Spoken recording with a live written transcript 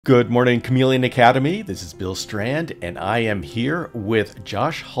Good morning, Chameleon Academy. This is Bill Strand, and I am here with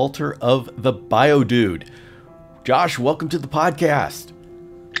Josh Halter of the BioDude. Josh, welcome to the podcast.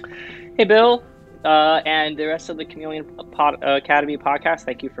 Hey, Bill, and the rest of the Chameleon Academy podcast.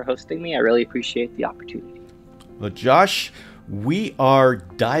 Thank you for hosting me. I really appreciate the opportunity. Well, Josh, we are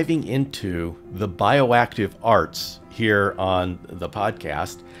diving into the bioactive arts here on the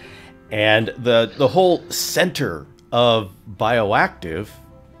podcast, and the whole center of bioactive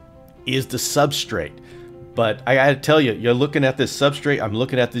is the substrate. But I gotta tell you, you're looking at this substrate, I'm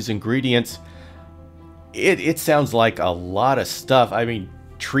looking at these ingredients, it sounds like a lot of stuff. I mean,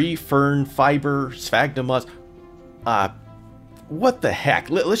 tree, fern, fiber, sphagnum moss. What the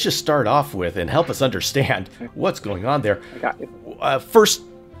heck? Let's just start off with and help us understand what's going on there. I got you. First,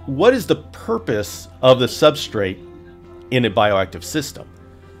 what is the purpose of the substrate in a bioactive system?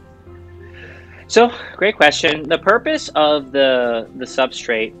 So, great question. The purpose of the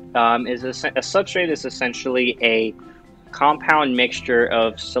substrate is a substrate is essentially a compound mixture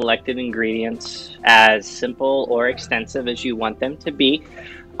of selected ingredients, as simple or extensive as you want them to be,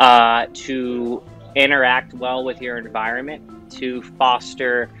 to interact well with your environment, to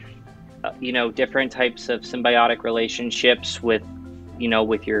foster, different types of symbiotic relationships with,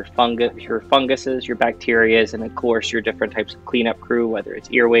 with your funguses, your bacterias, and of course your different types of cleanup crew, whether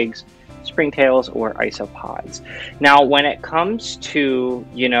it's earwigs, springtails, or isopods. Now, when it comes to,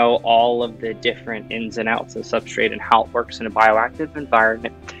 all of the different ins and outs of substrate and how it works in a bioactive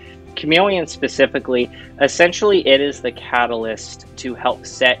environment, Chameleon specifically, essentially it is the catalyst to help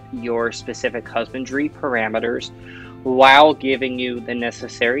set your specific husbandry parameters while giving you the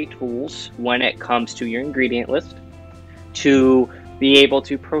necessary tools when it comes to your ingredient list to be able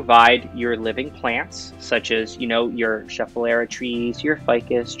to provide your living plants, such as, your Schefflera trees, your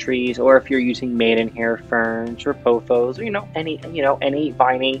ficus trees, or if you're using maidenhair ferns or pothos, or, any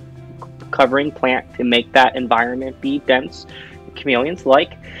vining covering plant to make that environment be dense. Chameleons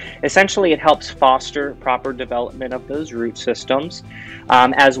like. Essentially, it helps foster proper development of those root systems,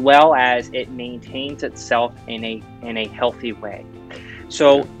 as well as it maintains itself in a healthy way.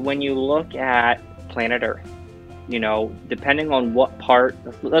 So when you look at planet Earth, depending on what part,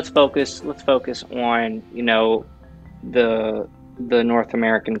 let's focus on, the North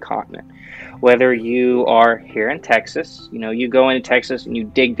American continent. Whether you are here in Texas, you go into Texas and you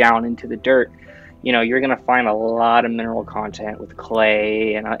dig down into the dirt, you're going to find a lot of mineral content with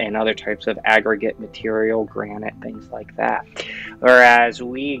clay and other types of aggregate material, granite, things like that. Whereas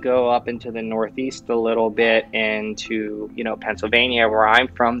we go up into the Northeast a little bit into, Pennsylvania, where I'm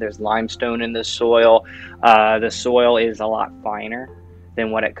from, there's limestone in the soil. The soil is a lot finer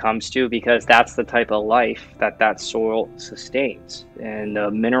than what it comes to, because that's the type of life that soil sustains. And the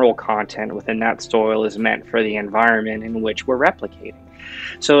mineral content within that soil is meant for the environment in which we're replicating.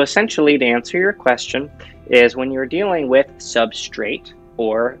 So essentially, to answer your question, is when you're dealing with substrate,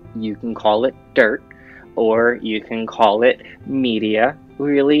 or you can call it dirt, or you can call it media,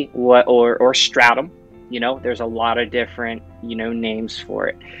 really, or stratum. There's a lot of different, names for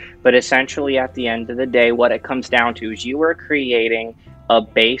it. But essentially, at the end of the day, what it comes down to is you are creating a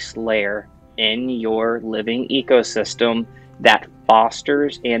base layer in your living ecosystem that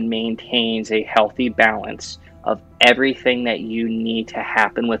fosters and maintains a healthy balance of everything that you need to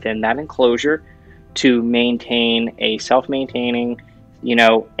happen within that enclosure to maintain a self-maintaining,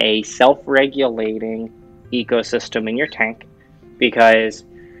 a self-regulating ecosystem in your tank. Because,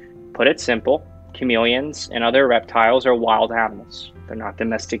 put it simple, chameleons and other reptiles are wild animals. They're not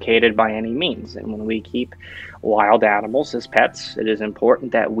domesticated by any means. And when we keep wild animals as pets, it is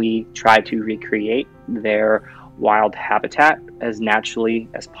important that we try to recreate their wild habitat as naturally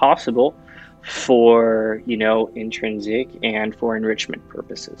as possible for, intrinsic and for enrichment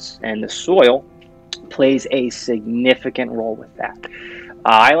purposes. And the soil plays a significant role with that.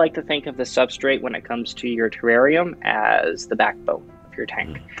 I like to think of the substrate when it comes to your terrarium as the backbone of your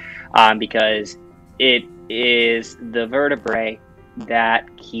tank, because it is the vertebrae that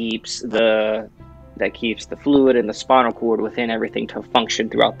keeps the fluid and the spinal cord within everything to function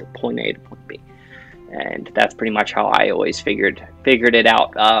throughout the point A to point B. And that's pretty much how I always figured it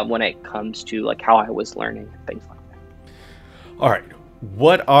out when it comes to like how I was learning, things like that. All right.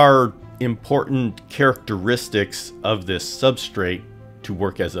 What are important characteristics of this substrate to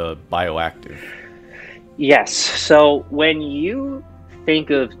work as a bioactive? Yes. So when you think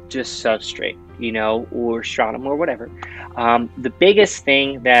of just substrate, or stratum or whatever, the biggest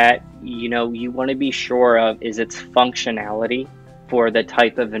thing that, you want to be sure of is its functionality for the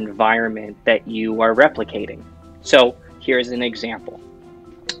type of environment that you are replicating. So here's an example.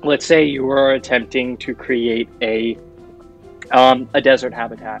 Let's say you are attempting to create a A desert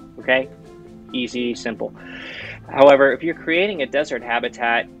habitat, okay? Easy, simple. However, if you're creating a desert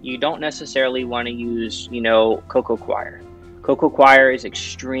habitat, you don't necessarily want to use, cocoa coir. Cocoa coir is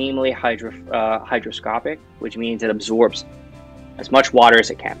extremely hydroscopic, which means it absorbs as much water as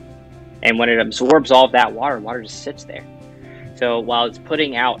it can. And when it absorbs all of that water just sits there. So while it's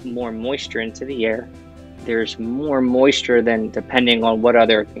putting out more moisture into the air, there's more moisture than, depending on what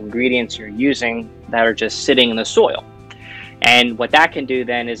other ingredients you're using, that are just sitting in the soil. And what that can do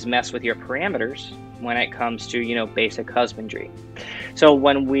then is mess with your parameters when it comes to, basic husbandry. So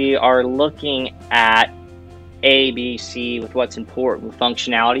when we are looking at A, B, C with what's important,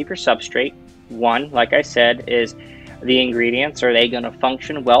 functionality for substrate, one, like I said, is the ingredients, are they going to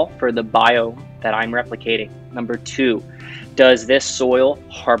function well for the bio that I'm replicating? Number two, does this soil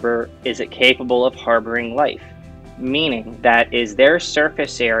is it capable of harboring life? Meaning that, is there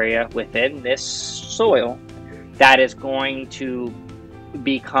surface area within this soil that is going to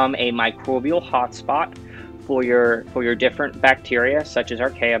become a microbial hotspot for your different bacteria, such as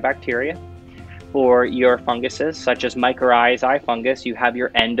archaea bacteria, for your funguses, such as mycorrhizae fungus? You have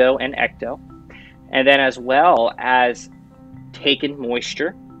your endo and ecto, and then as well as taking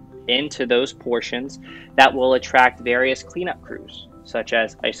moisture into those portions that will attract various cleanup crews, such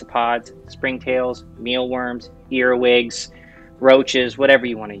as isopods, springtails, mealworms, earwigs, roaches, whatever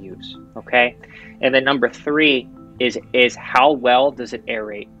you want to use, okay? And then number three is how well does it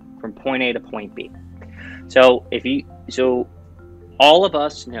aerate from point A to point B? So all of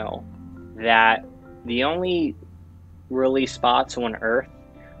us know that the only really spots on Earth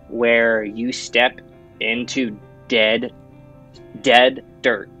where you step into dead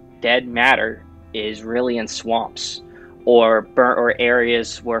dirt, dead matter, is really in swamps or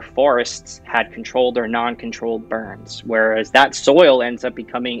areas where forests had controlled or non-controlled burns, whereas that soil ends up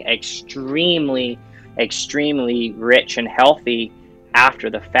becoming extremely rich and healthy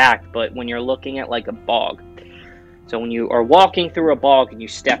after the fact. But when you're looking at like a bog, so when you are walking through a bog and you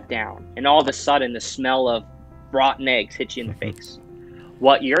step down and all of a sudden the smell of rotten eggs hits you in the face,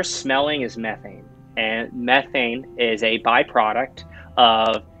 what you're smelling is methane. And methane is a byproduct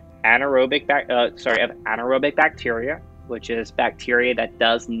of anaerobic bacteria, which is bacteria that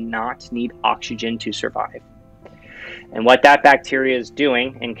does not need oxygen to survive. And what that bacteria is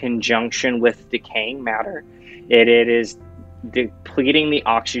doing in conjunction with decaying matter, it is depleting the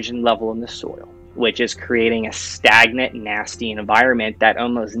oxygen level in the soil, which is creating a stagnant, nasty environment that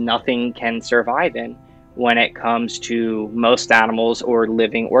almost nothing can survive in when it comes to most animals or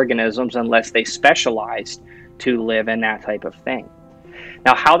living organisms, unless they specialized to live in that type of thing.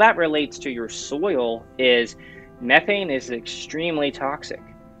 Now, how that relates to your soil is methane is extremely toxic.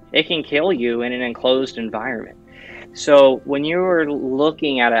 It can kill you in an enclosed environment. So when you're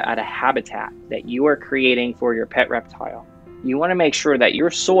looking at a habitat that you are creating for your pet reptile, you want to make sure that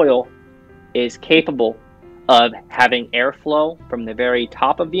your soil is capable of having airflow from the very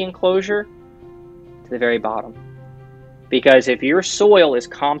top of the enclosure to the very bottom. Because if your soil is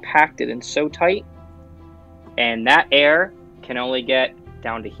compacted and so tight, and that air can only get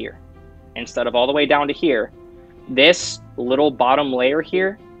down to here, instead of all the way down to here, this little bottom layer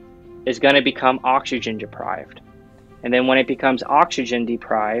here is going to become oxygen deprived. And then when it becomes oxygen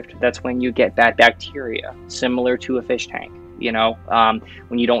deprived, that's when you get bad bacteria, similar to a fish tank.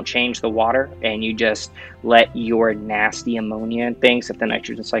 When you don't change the water and you just let your nasty ammonia and things, if the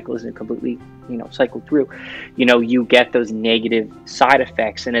nitrogen cycle isn't completely, cycled through, you get those negative side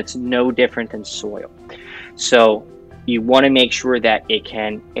effects, and it's no different than soil. So you want to make sure that it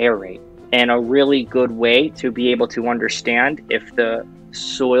can aerate. And a really good way to be able to understand if the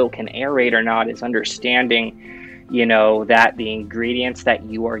soil can aerate or not is understanding that the ingredients that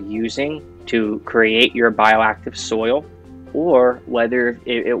you are using to create your bioactive soil, or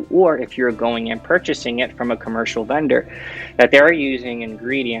if you're going and purchasing it from a commercial vendor, that they're using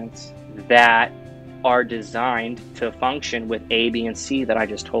ingredients that are designed to function with A, B, and C that I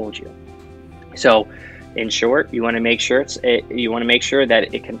just told you. So in short, you want to make sure that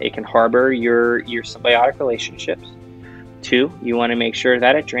it can harbor your symbiotic relationships. 2, you want to make sure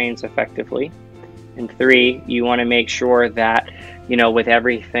that it drains effectively. And 3, you want to make sure that, with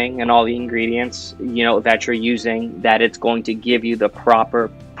everything and all the ingredients, that you're using, that it's going to give you the proper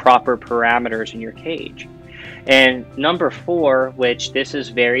parameters in your cage. And number 4, which this is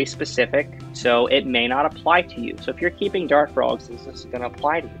very specific, so it may not apply to you. So if you're keeping dart frogs, this is going to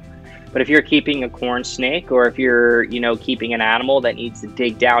apply to you. But if you're keeping a corn snake, or if you're, keeping an animal that needs to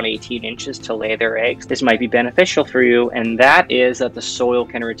dig down 18 inches to lay their eggs, this might be beneficial for you. And that is that the soil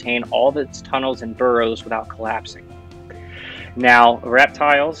can retain all of its tunnels and burrows without collapsing. Now,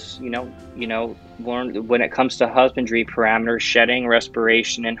 reptiles, learned when it comes to husbandry parameters, shedding,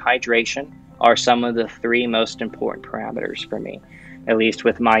 respiration, and hydration are some of the three most important parameters for me. At least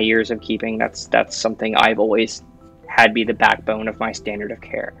with my years of keeping, that's something I've always had be the backbone of my standard of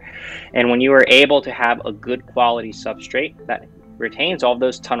care. And when you are able to have a good quality substrate that retains all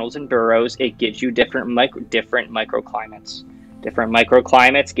those tunnels and burrows, it gives you different microclimates. Different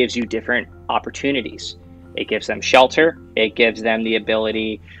microclimates gives you different opportunities. It gives them shelter. It gives them the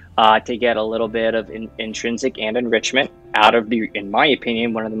ability to get a little bit of intrinsic and enrichment out of the, in my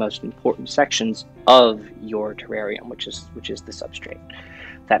opinion, one of the most important sections of your terrarium, which is the substrate.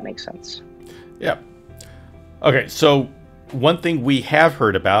 If that makes sense. Yeah. Okay, so one thing we have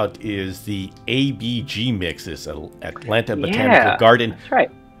heard about is the ABG mixes at Atlanta Botanical Garden. That's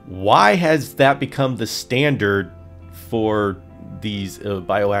right. Why has that become the standard for these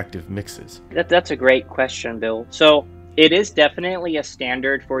bioactive mixes? That's a great question, Bill. So it is definitely a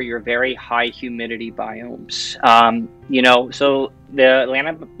standard for your very high humidity biomes. So the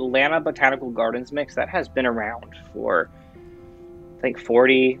Atlanta Botanical Gardens mix, that has been around for, I think,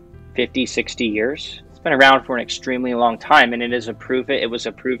 40, 50, 60 years. It's been around for an extremely long time, and it was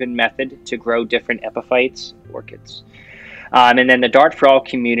a proven method to grow different epiphytes, orchids. And then the dart frog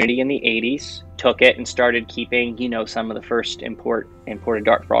community in the 80s took it and started keeping, some of the first imported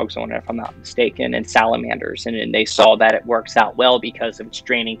dart frogs on it, if I'm not mistaken, and salamanders. And they saw that it works out well because of its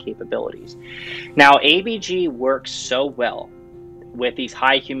draining capabilities. Now, ABG works so well with these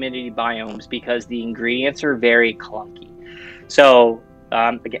high humidity biomes because the ingredients are very clunky. So,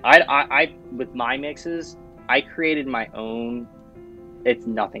 again, I with my mixes, I created my own. It's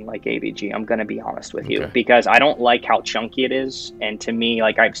nothing like ABG. I'm going to be honest with you, because I don't like how chunky it is. And to me,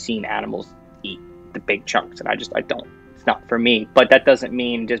 like, I've seen animals eat the big chunks, and I don't. It's not for me. But that doesn't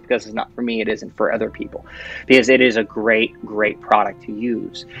mean just because it's not for me, it isn't for other people, because it is a great product to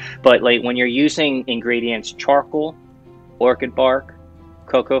use. But like when you're using ingredients, charcoal, orchid bark,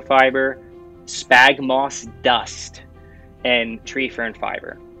 cocoa fiber, spag moss dust, and tree fern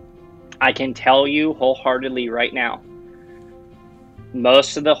fiber, I can tell you wholeheartedly right now,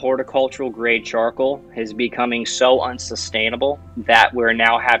 most of the horticultural grade charcoal is becoming so unsustainable that we're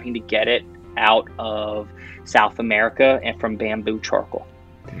now having to get it out of South America and from bamboo charcoal.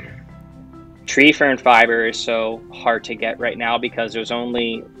 Tree fern fiber is so hard to get right now because there's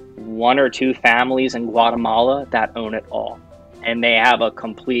only 1 or 2 families in Guatemala that own it all, and they have a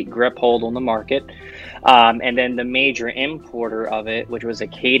complete grip hold on the market. And then the major importer of it, which was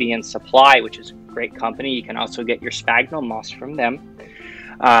Acadian Supply, which is a great company. You can also get your sphagnum moss from them.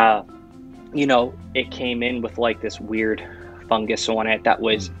 It came in with like this weird fungus on it that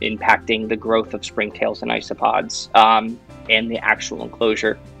was impacting the growth of springtails and isopods, and the actual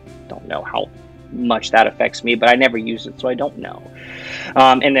enclosure. Don't know how much that affects me, but I never use it, so I don't know.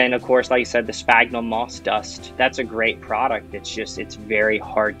 And then, of course, like you said, the sphagnum moss dust, that's a great product. It's very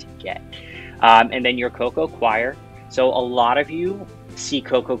hard to get. And then your cocoa coir. So a lot of you see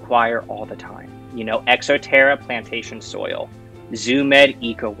cocoa coir all the time. Exoterra plantation soil, Zoomed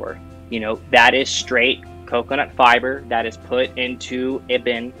EcoWorth. That is straight coconut fiber that is put into a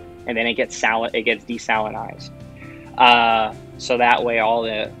bin, and then it gets desalinized. So that way all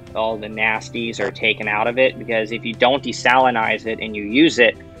the nasties are taken out of it, because if you don't desalinize it and you use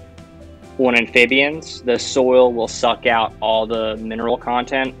it on amphibians, the soil will suck out all the mineral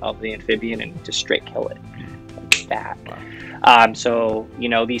content of the amphibian and just straight kill it. Like that. So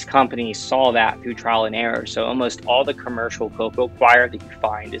these companies saw that through trial and error. So almost all the commercial cocoa coir that you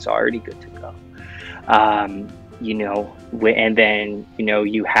find is already good to go. And then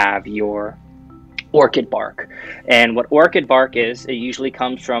you have your orchid bark. And what orchid bark is, it usually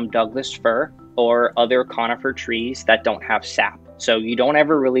comes from Douglas fir or other conifer trees that don't have sap. So you don't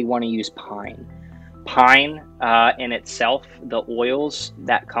ever really want to use pine. Pine in itself, the oils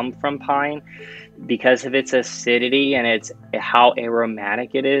that come from pine, because of its acidity and its how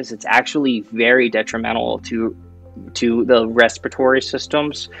aromatic it is, it's actually very detrimental to the respiratory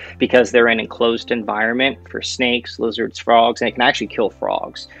systems, because they're an enclosed environment for snakes, lizards, frogs, and it can actually kill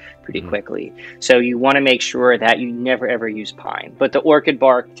frogs pretty quickly. So you want to make sure that you never ever use pine. But the orchid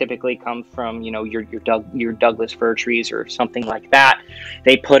bark typically comes from your Douglas fir trees or something like that.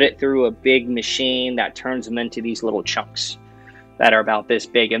 They put it through a big machine that turns them into these little chunks that are about this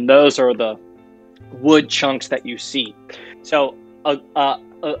big, and those are the wood chunks that you see. So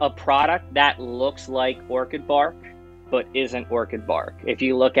a product that looks like orchid bark but isn't orchid bark. If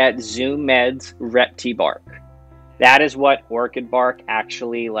you look at ZoomMed's Repti bark, that is what orchid bark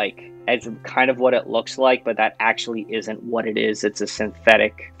actually like. It's kind of what it looks like, but that actually isn't what it is. It's a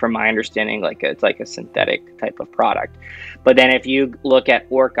synthetic, from my understanding, it's like a synthetic type of product. But then if you look at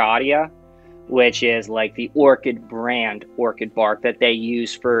Orchidia, which is like the Orchid brand Orchid bark that they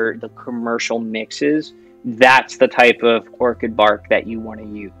use for the commercial mixes. That's the type of Orchid bark that you want to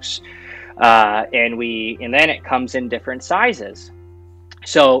use. And then it comes in different sizes.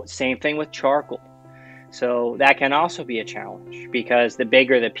 So same thing with charcoal. So that can also be a challenge, because the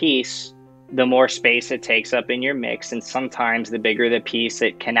bigger the piece, the more space it takes up in your mix. And sometimes the bigger the piece,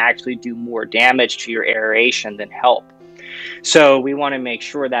 it can actually do more damage to your aeration than help. So we want to make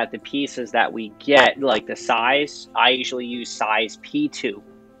sure that the pieces that we get, like the size, I usually use size P2.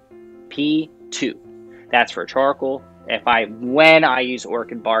 P2. That's for charcoal. When I use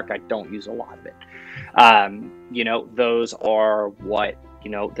Orchid bark, I don't use a lot of it. Those are what,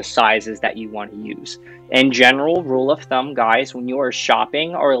 the sizes that you want to use. In general, rule of thumb, guys, when you are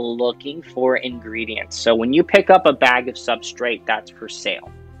shopping or looking for ingredients. So when you pick up a bag of substrate that's for sale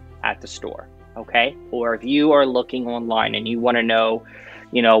at the store, okay? Or if you are looking online and you want to know,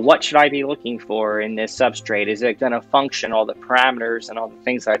 what should I be looking for in this substrate? Is it going to function, all the parameters and all the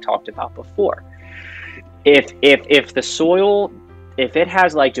things that I talked about before? If the soil, if it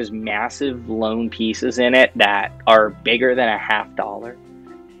has like just massive lone pieces in it that are bigger than $50,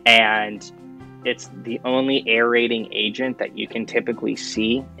 and it's the only aerating agent that you can typically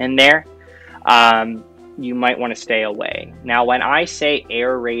see in there, you might want to stay away. Now, when I say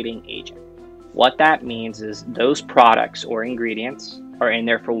aerating agent, what that means is those products or ingredients are in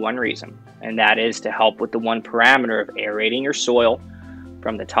there for one reason, and that is to help with the one parameter of aerating your soil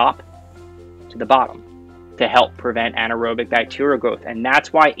from the top to the bottom, to help prevent anaerobic bacterial growth. And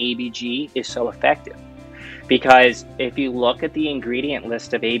that's why ABG is so effective. Because if you look at the ingredient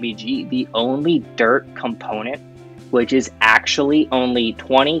list of ABG, the only dirt component, which is actually only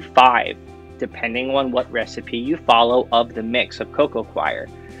 25, depending on what recipe you follow, of the mix of cocoa coir.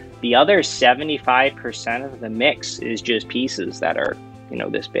 The other 75% of the mix is just pieces that are,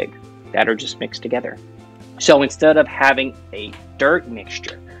 this big, that are just mixed together. So instead of having a dirt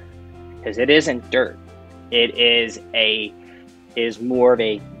mixture, because it isn't dirt, it is more of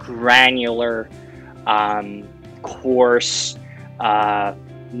a granular, coarse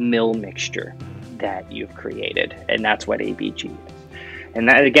mill mixture that you've created, and that's what ABG is. And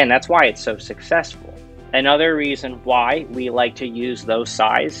that's why it's so successful. Another reason why we like to use those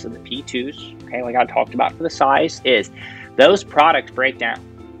size, so the P2s, okay, like I talked about for the size, is those products break down.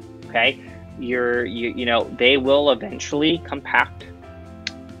 Okay, they will eventually compact.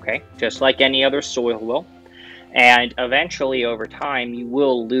 Okay, just like any other soil will. And eventually, over time, you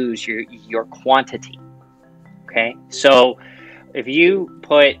will lose your quantity. Okay, so if you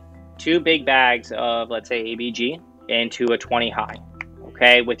put 2 big bags of, let's say, ABG into a 20 high,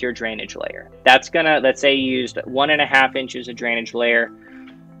 okay, with your drainage layer, that's gonna, let's say you used 1.5 inches of drainage layer,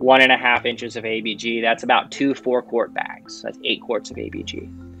 1.5 inches of ABG. That's about 2 4-quart bags. That's 8 quarts of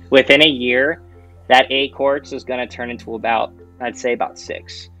ABG. Within a year, that 8 quarts is going to turn into about, I'd say, about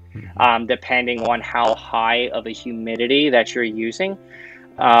 6. Depending on how high of a humidity that you're using,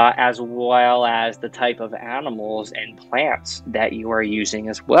 as well as the type of animals and plants that you are using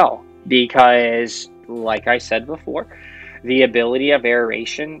as well. Because, like I said before, the ability of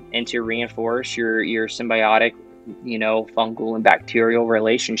aeration and to reinforce your symbiotic, fungal and bacterial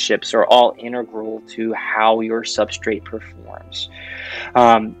relationships are all integral to how your substrate performs.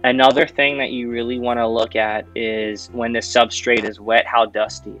 Another thing that you really want to look at is when the substrate is wet, how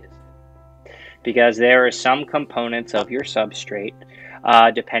dusty is it? Because there are some components of your substrate,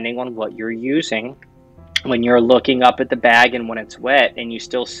 depending on what you're using, when you're looking up at the bag and when it's wet and you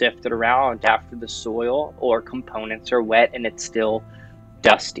still sift it around after the soil or components are wet and it's still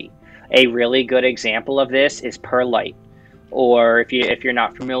dusty. A really good example of this is perlite, or if you're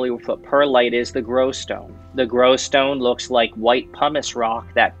not familiar with what perlite is, the grow stone. The grow stone looks like white pumice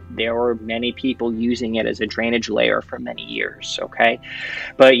rock that there were many people using it as a drainage layer for many years, okay?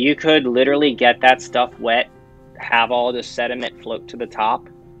 But you could literally get that stuff wet, have all the sediment float to the top,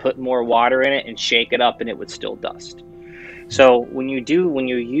 put more water in it and shake it up and it would still dust. So when you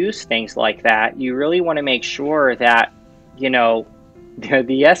use things like that, you really want to make sure that,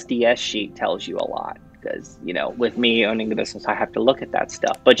 the SDS sheet tells you a lot, because, with me owning the business, I have to look at that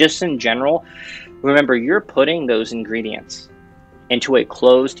stuff. But just in general, remember, you're putting those ingredients into a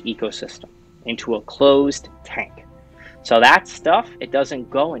closed ecosystem, into a closed tank. So that stuff, it doesn't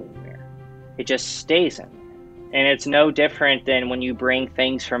go anywhere. It just stays in there. And it's no different than when you bring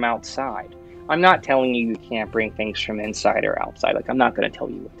things from outside. I'm not telling you can't bring things from inside or outside. Like, I'm not going to tell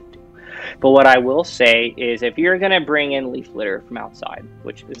you what to do. But what I will say is, if you're going to bring in leaf litter from outside,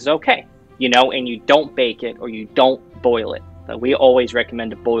 which is okay, and you don't bake it or you don't boil it. We always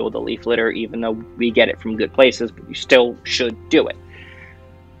recommend to boil the leaf litter, even though we get it from good places, but you still should do it.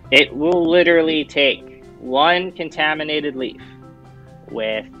 It will literally take one contaminated leaf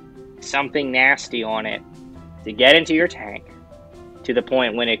with something nasty on it to get into your tank to the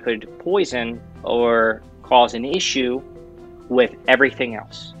point when it could poison or cause an issue with everything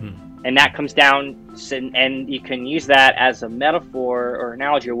else. And that comes down, and you can use that as a metaphor or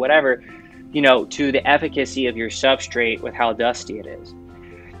analogy or whatever, you know, to the efficacy of your substrate with how dusty it is.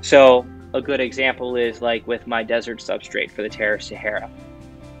 So a good example is like with my desert substrate for the Terra Sahara.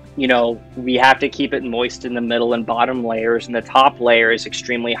 You know, we have to keep it moist in the middle and bottom layers, and the top layer is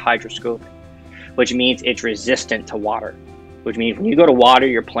extremely hygroscopic, which means it's resistant to water, which means when you go to water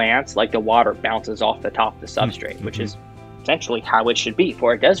your plants, like the water bounces off the top of the substrate, which is essentially how it should be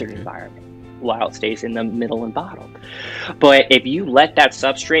for a desert environment while it stays in the middle and bottom. But if you let that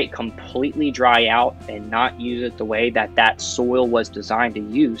substrate completely dry out and not use it the way that that soil was designed to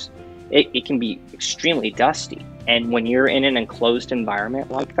use, it can be extremely dusty. And when you're in an enclosed environment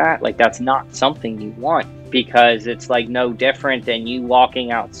like that, like that's not something you want, because it's like no different than you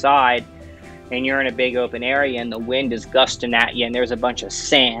walking outside and you're in a big open area and the wind is gusting at you and there's a bunch of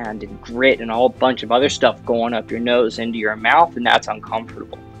sand and grit and a whole bunch of other stuff going up your nose into your mouth, and that's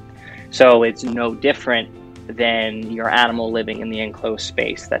uncomfortable. So it's no different than your animal living in the enclosed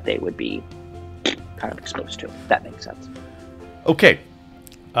space that they would be kind of exposed to, if that makes sense. Okay.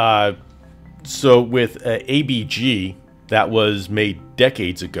 So with ABG, that was made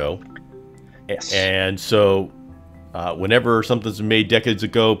decades ago. Yes. And so whenever something's made decades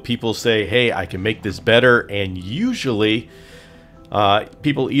ago, people say, hey, I can make this better. And usually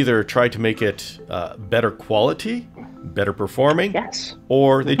people either try to make it better quality, better performing, yes,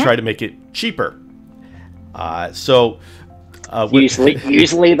 or they try to make it cheaper.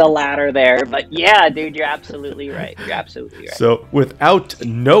 Usually the latter there, but yeah, dude, you're absolutely right. You're absolutely right. So without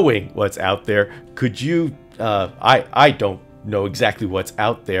knowing what's out there, could you, I don't know exactly what's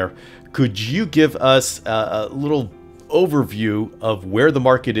out there. Could you give us a little overview of where the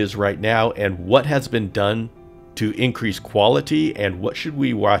market is right now and what has been done to increase quality, and what should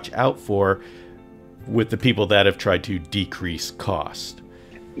we watch out for with the people that have tried to decrease cost?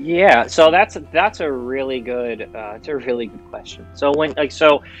 Yeah, so that's a really good question. So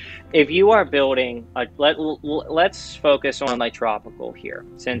if you are building let's focus on like tropical here,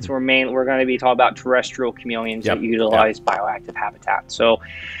 since we're going to be talking about terrestrial chameleons that utilize bioactive habitat. So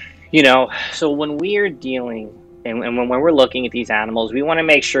when we are dealing and when we're looking at these animals, we want to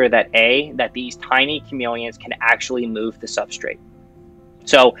make sure that that these tiny chameleons can actually move the substrate.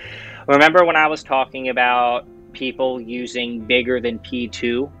 So remember when I was talking about people using bigger than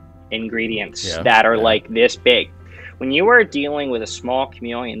P2 ingredients that are like this big? When you are dealing with a small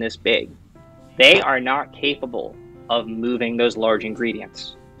chameleon this big, they are not capable of moving those large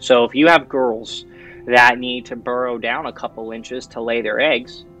ingredients. So if you have girls that need to burrow down a couple inches to lay their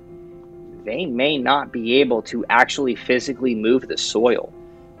eggs, they may not be able to actually physically move the soil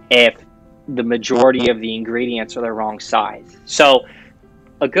if the majority of the ingredients are the wrong size. So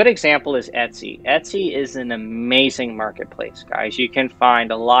a good example is Etsy. Etsy is an amazing marketplace, guys. You can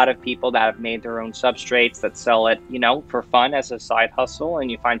find a lot of people that have made their own substrates that sell it, for fun as a side hustle. And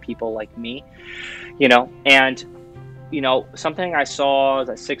you find people like me, and, something I saw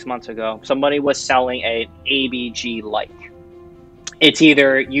 6 months ago, somebody was selling an ABG like. It's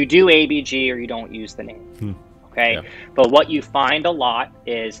either you do ABG or you don't use the name. Okay. Yeah. But what you find a lot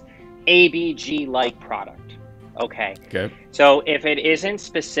is ABG like product. Okay. So if it isn't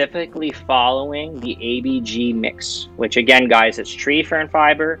specifically following the ABG mix, which again, guys, it's tree fern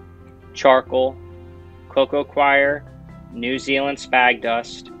fiber, charcoal, cocoa coir, New Zealand spag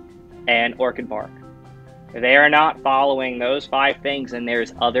dust, and orchid bark. If they are not following those 5 things, and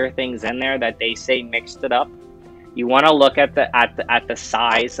there's other things in there that they say mixed it up, you want to look at the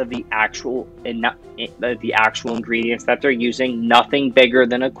size of the actual ingredients that they're using. Nothing bigger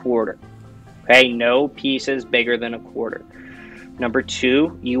than a quarter. Okay, no pieces bigger than a quarter. Number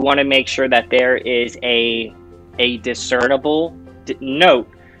 2, you want to make sure that there is a discernible note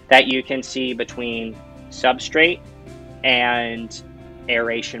that you can see between substrate and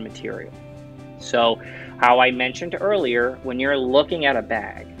aeration material. So how I mentioned earlier, when you're looking at a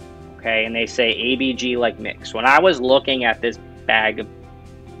bag, okay, and they say ABG like mix, when I was looking at this bag of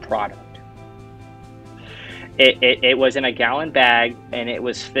product, it was in a gallon bag, and it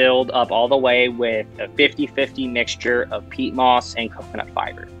was filled up all the way with a 50-50 mixture of peat moss and coconut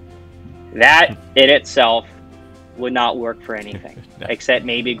fiber. That in itself would not work for anything except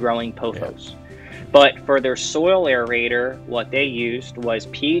maybe growing pothos. But for their soil aerator, what they used was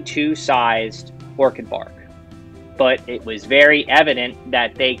P2 sized orchid bark. But it was very evident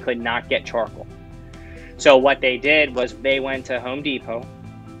that they could not get charcoal. So what they did was they went to Home Depot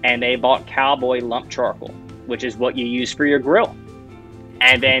and they bought cowboy lump charcoal, which is what you use for your grill.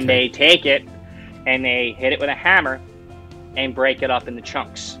 And then they take it and they hit it with a hammer and break it up into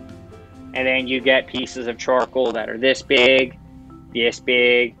chunks. And then you get pieces of charcoal that are this big, this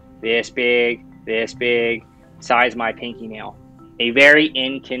big, this big, this big, size my pinky nail. A very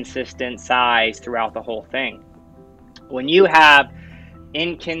inconsistent size throughout the whole thing. When you have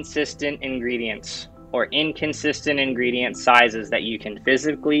inconsistent ingredients or inconsistent ingredient sizes that you can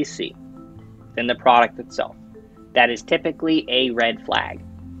physically see in the product itself, that is typically a red flag.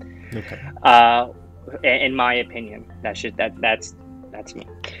 Okay. In my opinion, that's me.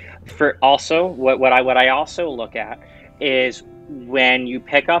 For also, what I also look at is when you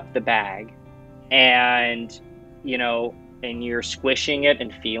pick up the bag and and you're squishing it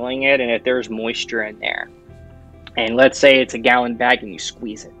and feeling it, and if there's moisture in there, and let's say it's a gallon bag and you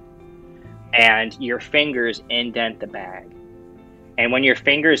squeeze it and your fingers indent the bag, and when your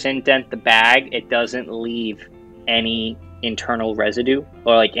fingers indent the bag, it doesn't leave any internal residue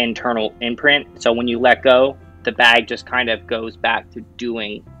or like internal imprint. So when you let go, the bag just kind of goes back to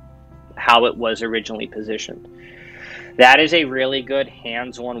doing how it was originally positioned. That is a really good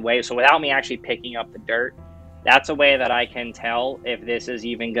hands-on way. So without me actually picking up the dirt, that's a way that I can tell if this is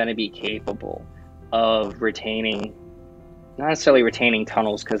even going to be capable of retaining, not necessarily retaining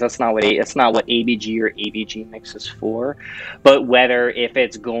tunnels, because that's not what ABG or ABG mix is for, but whether if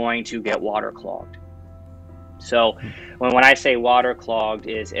it's going to get waterlogged. So when I say waterlogged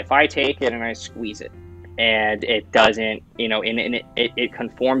is if I take it and I squeeze it and it doesn't, and it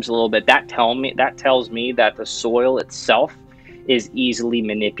conforms a little bit, that tells me that the soil itself is easily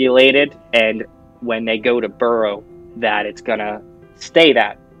manipulated, and when they go to burrow, that it's gonna stay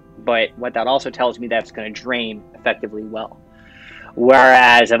that. But what that also tells me, that it's gonna drain effectively well.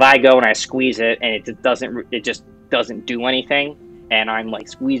 Whereas if I go and I squeeze it and it just doesn't do anything, and I'm like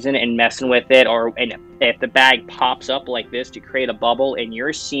squeezing it and messing with it, and if the bag pops up like this to create a bubble and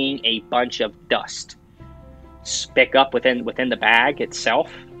you're seeing a bunch of dust spick up within the bag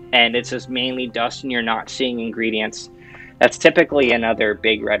itself, and it's just mainly dust and you're not seeing ingredients, that's typically another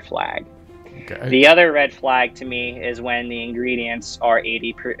big red flag. Okay. The other red flag to me is when the ingredients are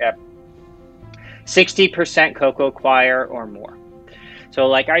 60% cocoa coir or more. So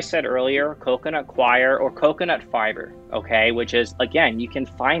like I said earlier, coconut coir or coconut fiber, okay, which is, again, you can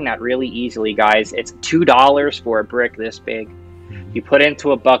find that really easily, guys. It's $2 for a brick this big. You put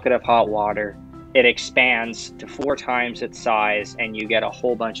into a bucket of hot water, it expands to 4 times its size, and you get a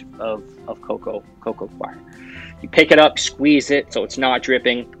whole bunch of cocoa coir. You pick it up, squeeze it so it's not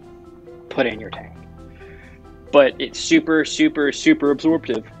dripping, put it in your tank. But it's super, super, super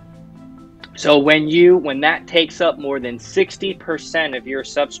absorptive. So when that takes up more than 60% of your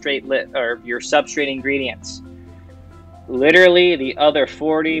substrate or your substrate ingredients, literally the other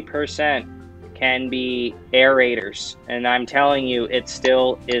 40% can be aerators. And I'm telling you, it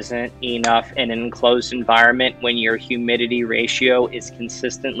still isn't enough in an enclosed environment when your humidity ratio is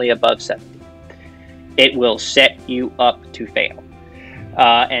consistently above 70. It will set you up to fail.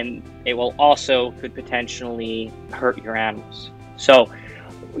 And it will also could potentially hurt your animals. So,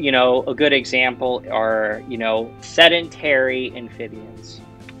 a good example are, sedentary amphibians,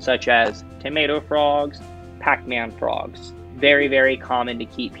 such as tomato frogs, Pac-Man frogs. Very, very common to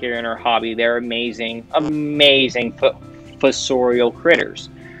keep here in our hobby. They're amazing fossorial critters.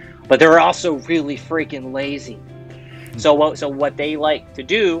 But they're also really freaking lazy. So what they like to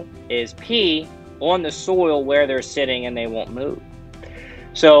do is pee on the soil where they're sitting, and they won't move.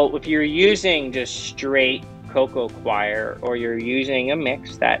 So if you're using just straight cocoa coir, or you're using a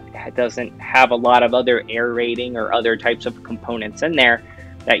mix that doesn't have a lot of other aerating or other types of components in there,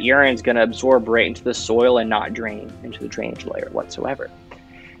 that urine's going to absorb right into the soil and not drain into the drainage layer whatsoever.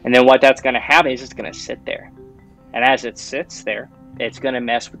 And then what that's going to happen is it's going to sit there. And as it sits there, it's going to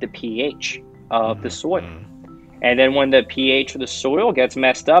mess with the pH of the soil. And then when the pH of the soil gets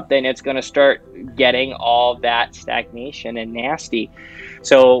messed up, then it's going to start getting all that stagnation and nasty.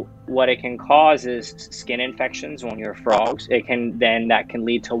 So what it can cause is skin infections on your frogs. That can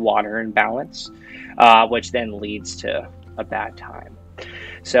lead to water imbalance, which then leads to a bad time.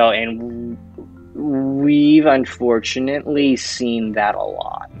 So, and we've unfortunately seen that a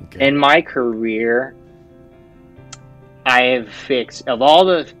lot. Okay. In my career, I have fixed, of all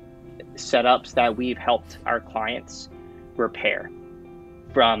the setups that we've helped our clients repair,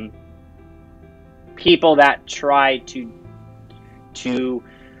 from people that try to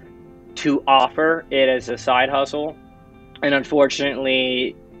offer it as a side hustle, and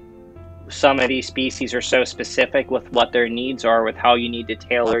unfortunately some of these species are so specific with what their needs are, with how you need to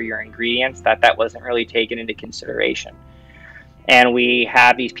tailor your ingredients, that wasn't really taken into consideration. And we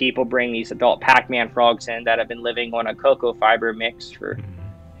have these people bring these adult Pac-Man frogs in that have been living on a cocoa fiber mix for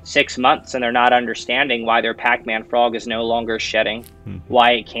 6 months, and they're not understanding why their Pac-Man frog is no longer shedding,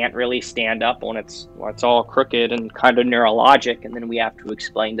 why it can't really stand up when it's all crooked and kind of neurologic, and then we have to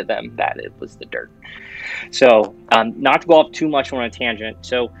explain to them that it was the dirt. So not to go off too much on a tangent,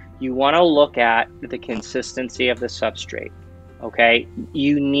 so you want to look at the consistency of the substrate. Okay,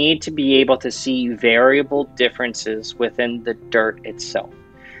 you need to be able to see variable differences within the dirt itself,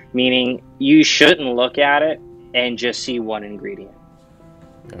 meaning you shouldn't look at it and just see one ingredient.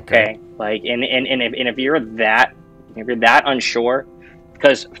 Okay, like and if you're that unsure,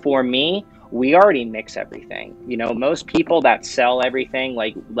 because for me, we already mix everything. You know, most people that sell everything,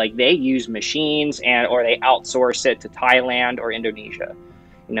 like they use machines or they outsource it to Thailand or Indonesia.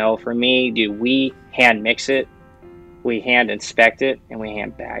 You know, for me, we hand mix it, we hand inspect it, and we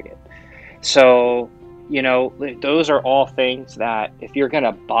hand bag it. So, you know, those are all things that if you're going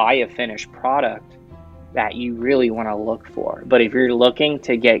to buy a finished product that you really want to look for. But if you're looking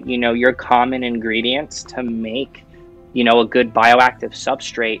to get, you know, your common ingredients to make, you know, a good bioactive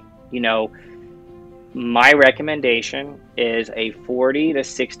substrate, you know, my recommendation is a 40 to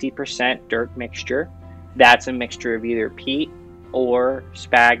 60% dirt mixture. That's a mixture of either peat or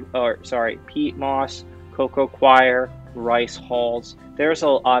peat moss, cocoa coir, rice hulls. There's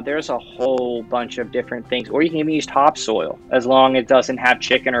a whole bunch of different things, or you can even use topsoil as long as it doesn't have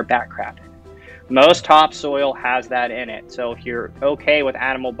chicken or bat crap in it. Most topsoil has that in it, so if you're okay with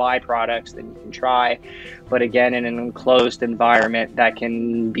animal byproducts, then you can try. But again, in an enclosed environment, that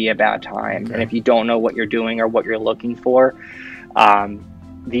can be a bad time. And if you don't know what you're doing or what you're looking for, animal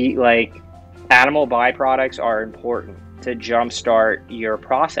byproducts are important to jumpstart your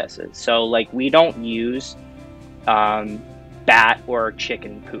processes. So like we don't use bat or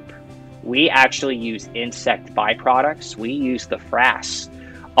chicken poop. We actually use insect byproducts. We use the frass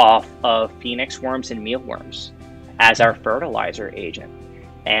off of phoenix worms and mealworms as our fertilizer agent.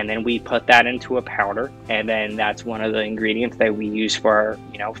 And then we put that into a powder, and then that's one of the ingredients that we use for,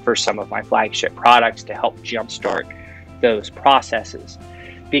 you know, for some of my flagship products to help jumpstart those processes.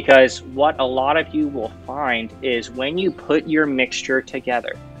 Because what a lot of you will find is when you put your mixture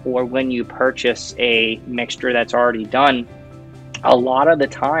together, or when you purchase a mixture that's already done, a lot of the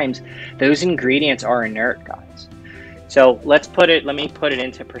times those ingredients are inert, guys. So let me put it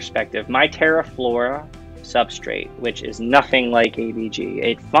into perspective. My TerraFlora substrate, which is nothing like ABG,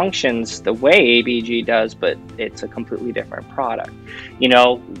 it functions the way ABG does, but it's a completely different product. You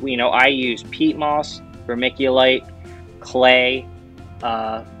know, I use peat moss, vermiculite, clay,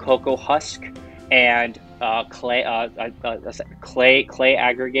 cocoa husk, and clay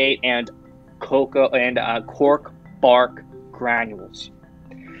aggregate, and cocoa and cork bark granules.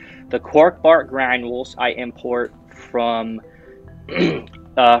 The cork bark granules I import from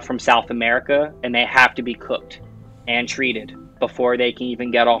South America, and they have to be cooked and treated before they can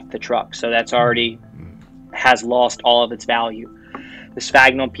even get off the truck. So that's already has lost all of its value. The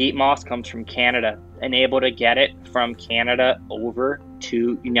sphagnum peat moss comes from Canada, and able to get it from Canada over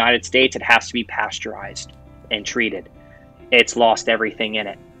to United States, it has to be pasteurized and treated. It's lost everything in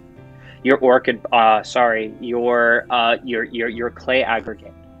it. Your clay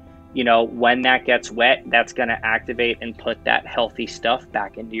aggregate. You know, when that gets wet, that's going to activate and put that healthy stuff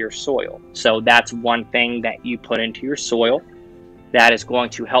back into your soil. So that's one thing that you put into your soil that is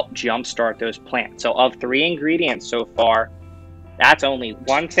going to help jumpstart those plants. So of 3 ingredients so far, that's only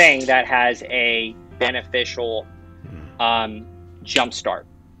one thing that has a beneficial jumpstart.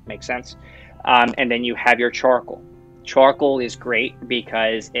 Make sense? And then you have your charcoal. Charcoal is great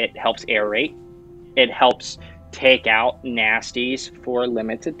because it helps aerate. It helps take out nasties for a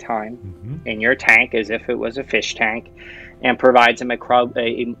limited time in your tank as if it was a fish tank, and provides a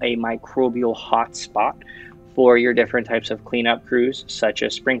microbial hotspot for your different types of cleanup crews, such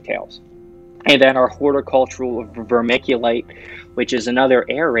as springtails. And then our horticultural vermiculite, which is another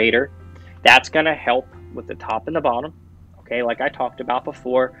aerator, that's going to help with the top and the bottom, okay, like I talked about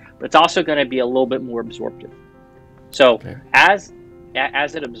before, but it's also going to be a little bit more absorptive. So as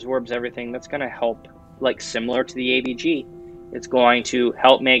it absorbs everything, that's going to help, like similar to the ABG, it's going to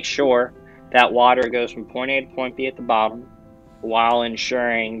help make sure that water goes from point A to point B at the bottom, while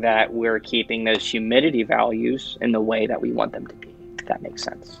ensuring that we're keeping those humidity values in the way that we want them to be, if that makes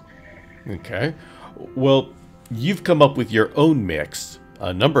sense. Okay. Well, you've come up with your own mix,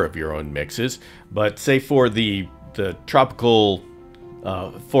 a number of your own mixes, but say for the tropical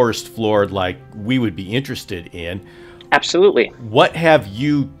forest floor like we would be interested in. Absolutely. What have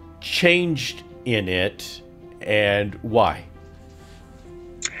you changed in it, and why?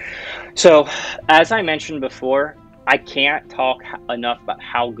 So, as I mentioned before, I can't talk enough about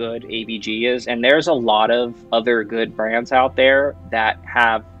how good ABG is, and there's a lot of other good brands out there that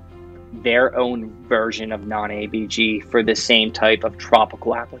have their own version of non-ABG for the same type of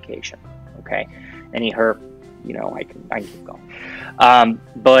tropical application. Okay, any herb, you know, I can keep going.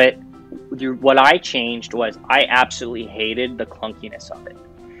 But what I changed was I absolutely hated the clunkiness of it,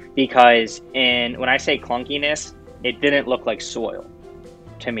 because when I say clunkiness, it didn't look like soil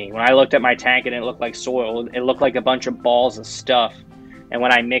to me. When I looked at my tank, it didn't look like soil. It looked like a bunch of balls of stuff. And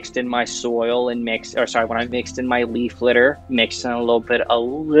when I mixed in my soil and when I mixed in my leaf litter, mixed in a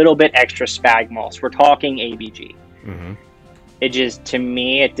little bit extra spag moss, we're talking ABG. Mm-hmm. It just, to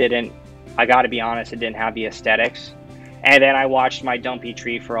me, it didn't, I got to be honest, it didn't have the aesthetics. And then I watched my dumpy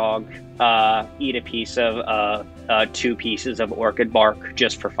tree frog eat a piece of 2 pieces of orchid bark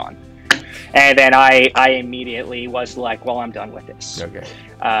just for fun. And then I immediately was like, well, I'm done with this. Okay.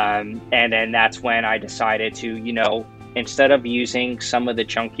 And then that's when I decided to, you know, instead of using some of the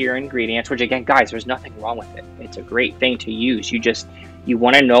chunkier ingredients, which again, guys, there's nothing wrong with it. It's a great thing to use. You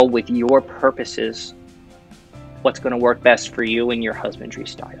want to know with your purposes what's going to work best for you and your husbandry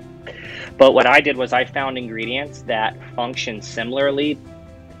style. But what I did was I found ingredients that function similarly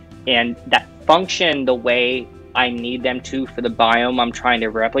and that function the way I need them to for the biome I'm trying to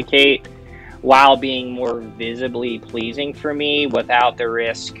replicate, while being more visibly pleasing for me without the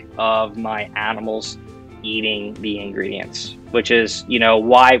risk of my animals eating the ingredients, which is, you know,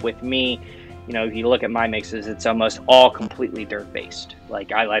 why with me, you know, if you look at my mixes, it's almost all completely dirt based. Like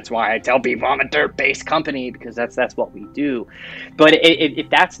that's why I tell people I'm a dirt based company, because that's what we do. But if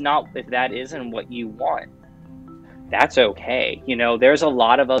that isn't what you want, that's okay. You know, there's a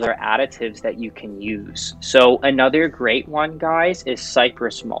lot of other additives that you can use. So another great one, guys, is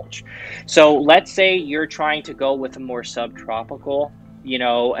cypress mulch. So let's say you're trying to go with a more subtropical, you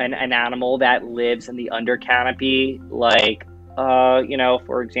know, an animal that lives in the under canopy, like, you know,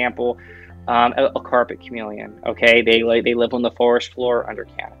 for example, a carpet chameleon. Okay, they live on the forest floor under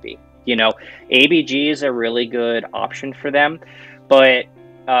canopy. You know, ABG is a really good option for them. But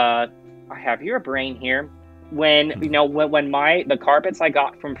I have your brain here. When, you know, when the carpets I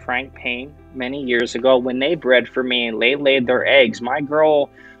got from Frank Payne many years ago, when they bred for me and they laid their eggs, my girl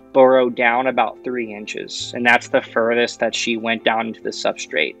burrowed down about 3 inches, and that's the furthest that she went down into the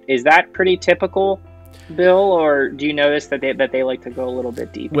substrate. Is that pretty typical, Bill, or do you notice that they like to go a little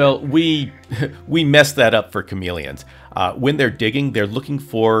bit deeper? Well, we mess that up for chameleons. When they're digging, they're looking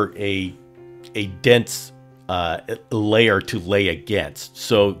for a dense layer to lay against.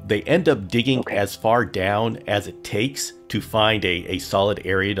 So they end up digging as far down as it takes to find a solid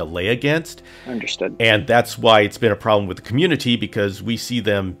area to lay against. Understood. And that's why it's been a problem with the community, because we see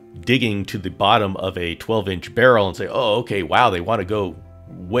them digging to the bottom of a 12-inch barrel and say, oh, okay, wow, they want to go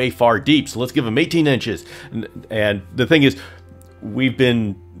way far deep, so let's give them 18 inches. And the thing is, we've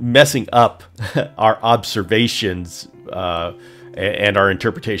been messing up our observations and our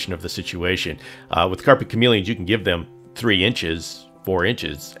interpretation of the situation. With carpet chameleons, you can give them 3 inches, 4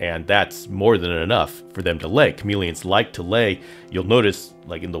 inches, and that's more than enough for them to lay. Chameleons like to lay. You'll notice,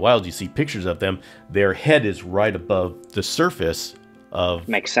 like in the wild, you see pictures of them, their head is right above the surface of...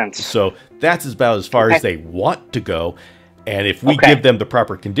 Makes sense. So that's about as far as they want to go. And if we give them the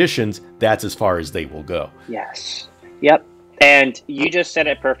proper conditions, that's as far as they will go. Yes. Yep. And you just said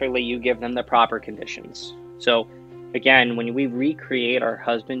it perfectly. You give them the proper conditions. So again, when we recreate our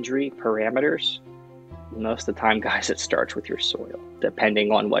husbandry parameters, most of the time, guys, it starts with your soil,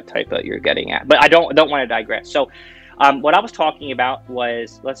 depending on what type of you're getting at. But I don't want to digress. So what I was talking about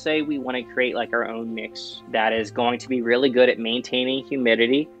was, let's say we want to create like our own mix that is going to be really good at maintaining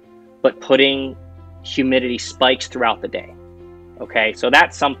humidity, but putting humidity spikes throughout the day. Okay, so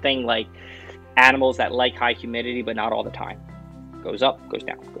that's something like animals that like high humidity, but not all the time. Goes up, goes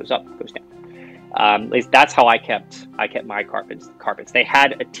down, goes up, goes down. At least that's how I kept my carpets. They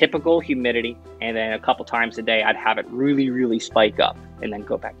had a typical humidity, and then a couple times a day I'd have it really spike up and then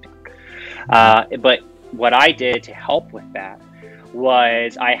go back down. But what I did to help with that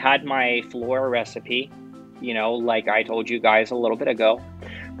was I had my flora recipe, you know, like I told you guys a little bit ago,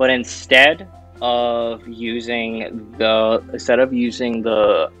 but instead of using the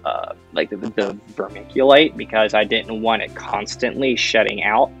vermiculite, because I didn't want it constantly shedding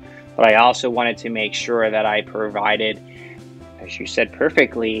out, but I also wanted to make sure that I provided, as you said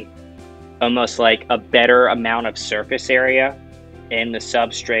perfectly, almost like a better amount of surface area in the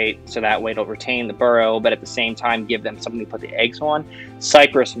substrate, so that way it'll retain the burrow, but at the same time give them something to put the eggs on.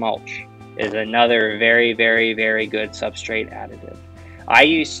 Cypress mulch is another very good substrate additive. I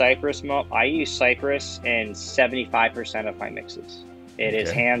use cypress in 75% of my mixes. It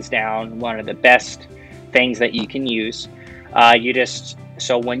is hands down one of the best things that you can use.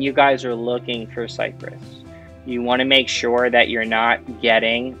 So when you guys are looking for cypress, you want to make sure that you're not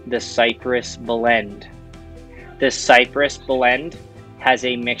getting the cypress blend. The cypress blend has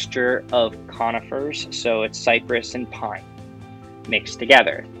a mixture of conifers, so it's cypress and pine mixed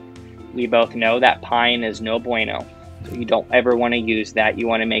together. We both know that pine is no bueno. So you don't ever want to use that. You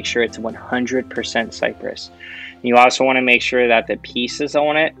want to make sure it's 100% cypress. You also want to make sure that the pieces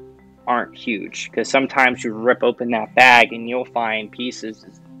on it aren't huge, because sometimes you rip open that bag and you'll find pieces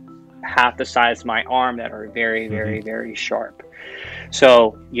half the size of my arm that are very, very, very sharp.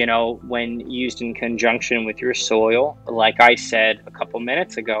 So, you know, when used in conjunction with your soil, like I said a couple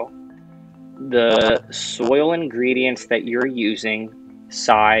minutes ago, the soil ingredients that you're using,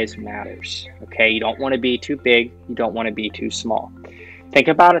 size matters. Okay, you don't want to be too big, you don't want to be too small. Think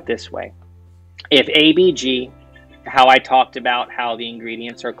about it this way. If ABG, how I talked about how the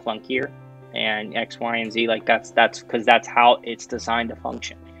ingredients are clunkier and X, Y, and Z, like that's because that's how it's designed to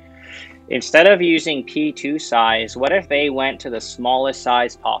function. Instead of using P2 size, what if they went to the smallest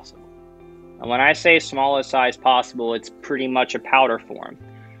size possible? And when I say smallest size possible, it's pretty much a powder form.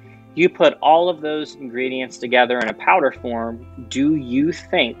 You put all of those ingredients together in a powder form, do you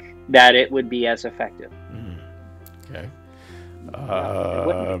think that it would be as effective? Okay.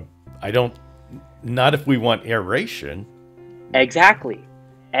 I don't, not if we want aeration. Exactly.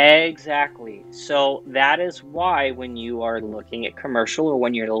 So that is why when you are looking at commercial, or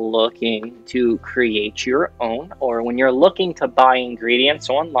when you're looking to create your own, or when you're looking to buy ingredients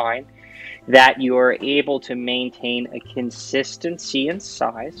online, that you are able to maintain a consistency in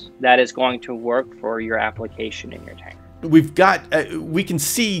size that is going to work for your application in your tank. We've got, we can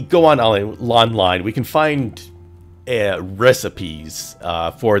see, go on online, we can find recipes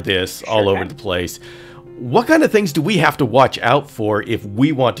for this all over the place. What kind of things do we have to watch out for if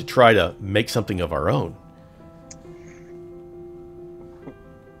we want to try to make something of our own?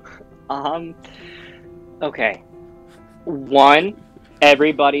 Okay. One,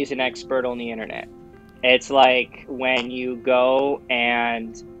 everybody's an expert on the internet. It's like when you go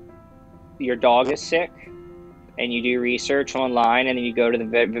and your dog is sick and you do research online, and then you go to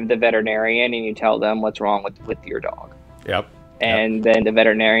the veterinarian and you tell them what's wrong with your dog. Yep. And then the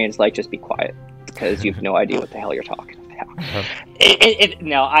veterinarian's like, just be quiet, because you have no idea what the hell you're talking about.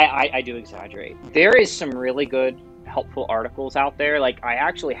 No, I do exaggerate. There is some really good, helpful articles out there. Like, I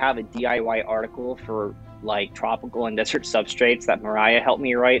actually have a DIY article for like tropical and desert substrates that Mariah helped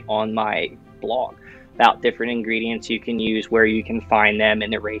me write on my blog about different ingredients you can use, where you can find them,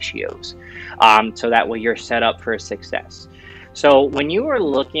 and the ratios. So that way you're set up for success. So when you are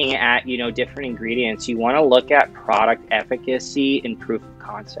looking at, you know, different ingredients, you want to look at product efficacy and proof of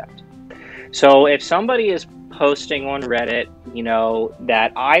concept. So if somebody is posting on Reddit, you know,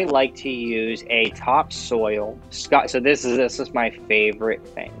 that I like to use a topsoil, so this is my favorite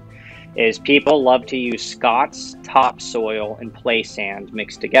thing, is people love to use Scott's topsoil and play sand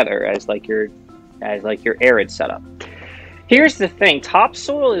mixed together as like your arid setup. Here's the thing,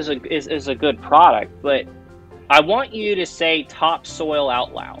 topsoil is a good product, but I want you to say topsoil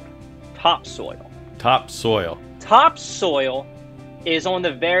out loud. Topsoil. Topsoil. Topsoil is on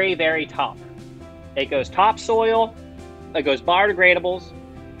the very, very top. It goes topsoil, it goes biodegradables,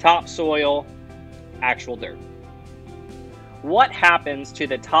 topsoil, actual dirt. What happens to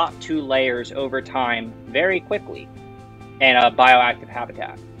the top two layers over time very quickly in a bioactive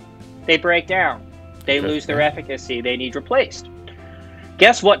habitat? They break down. They lose their efficacy. They need replaced.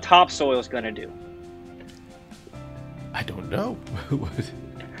 Guess what topsoil is going to do? I don't know.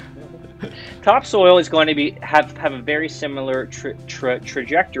 Topsoil is going to have a very similar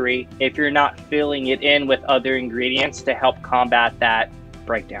trajectory if you're not filling it in with other ingredients to help combat that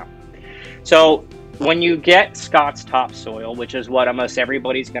breakdown. So when you get Scott's topsoil, which is what almost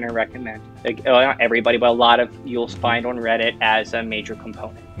everybody's going to recommend, not everybody, but a lot of you'll find on Reddit as a major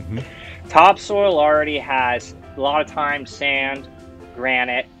component. Topsoil already has a lot of times sand,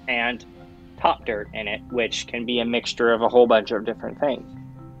 granite, and top dirt in it, which can be a mixture of a whole bunch of different things.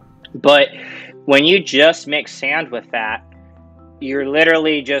 But when you just mix sand with that, you're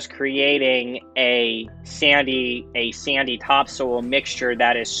literally just creating a sandy topsoil mixture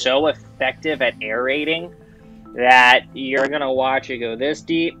that is so effective at aerating that you're gonna watch it go this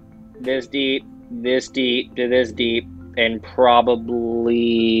deep, this deep, this deep, to this deep, in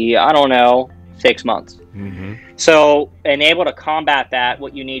probably, I don't know, 6 months. So, and able to combat that,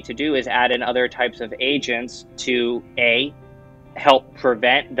 what you need to do is add in other types of agents to help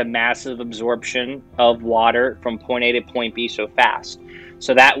prevent the massive absorption of water from point A to point B so fast.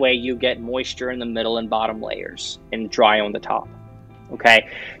 So that way you get moisture in the middle and bottom layers and dry on the top. Okay,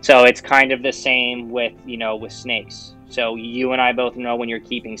 so it's kind of the same with, with snakes. So you and I both know when you're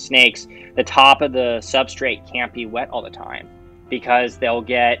keeping snakes, the top of the substrate can't be wet all the time because they'll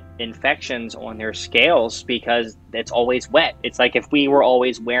get infections on their scales because it's always wet. It's like if we were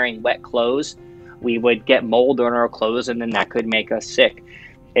always wearing wet clothes, we would get mold on our clothes and then that could make us sick.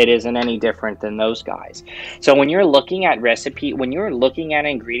 It isn't any different than those guys. So when you're looking at when you're looking at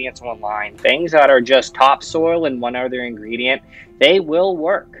ingredients online, things that are just topsoil and one other ingredient, they will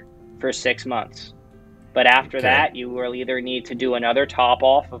work for 6 months. But after that, you will either need to do another top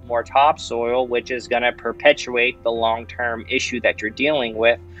off of more topsoil, which is going to perpetuate the long-term issue that you're dealing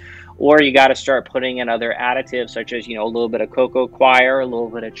with, or you got to start putting in other additives such as, a little bit of cocoa coir, a little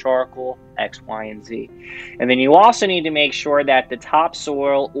bit of charcoal, X, Y, and Z. And then you also need to make sure that the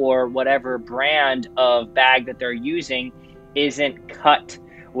topsoil or whatever brand of bag that they're using isn't cut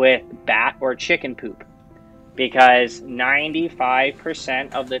with bat or chicken poop, because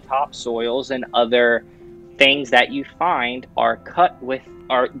 95% of the topsoils and other things that you find are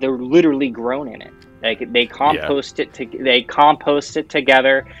they're literally grown in it. Like they compost it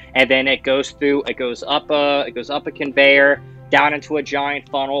together, and then it goes up a conveyor, down into a giant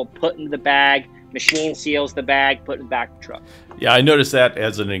funnel, put in the bag, machine seals the bag, put in the back of the truck. Yeah, I noticed that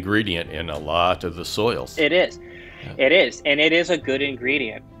as an ingredient in a lot of the soils. It is. Yeah. It is, and it is a good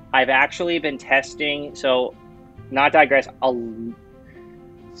ingredient. I've actually been testing, so not digress,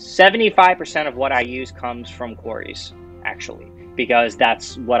 75% of what I use comes from quarries, actually, because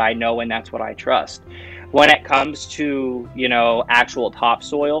that's what I know and that's what I trust. When it comes to, actual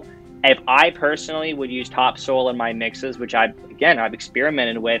topsoil, if I personally would use topsoil in my mixes, which I've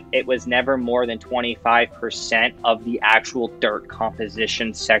experimented with, it was never more than 25% of the actual dirt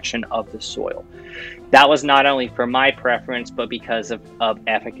composition section of the soil. That was not only for my preference, but because of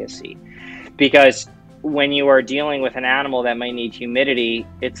efficacy. Because when you are dealing with an animal that may need humidity,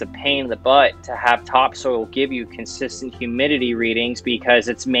 it's a pain in the butt to have topsoil give you consistent humidity readings because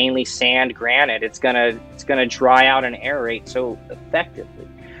it's mainly sand granite. It's gonna dry out and aerate so effectively.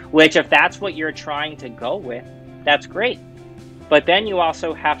 Which, if that's what you're trying to go with, that's great. But then you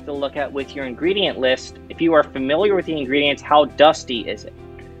also have to look at, with your ingredient list, if you are familiar with the ingredients, how dusty is it?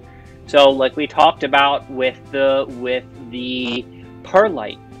 So, like we talked about with the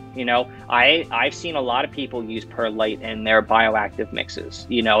perlite. I've seen a lot of people use perlite in their bioactive mixes,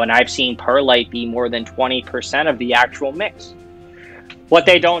 and I've seen perlite be more than 20% of the actual mix. What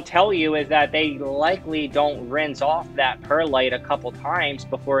they don't tell you is that they likely don't rinse off that perlite a couple times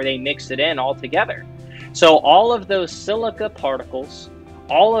before they mix it in all together. So all of those silica particles,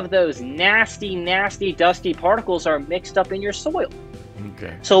 all of those nasty, nasty, dusty particles are mixed up in your soil.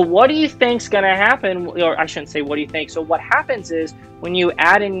 Okay. So what do you think's going to happen? Or I shouldn't say what do you think. So what happens is when you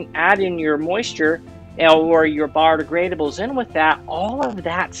add in your moisture or your biodegradables in with that, all of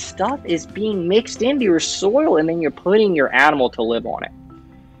that stuff is being mixed into your soil, and then you're putting your animal to live on it.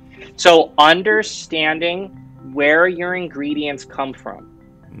 So understanding where your ingredients come from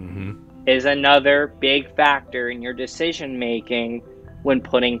is another big factor in your decision making when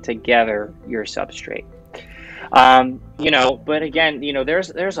putting together your substrate. But again,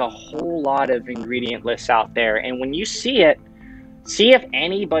 there's a whole lot of ingredient lists out there, and when you see it, see if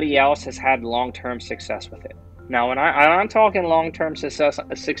anybody else has had long-term success with it. Now, when I'm talking long-term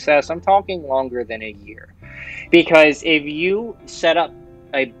success, I'm talking longer than a year, because if you set up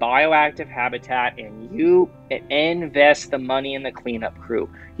a bioactive habitat and you invest the money in the cleanup crew,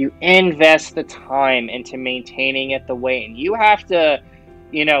 you invest the time into maintaining it the way, and you have to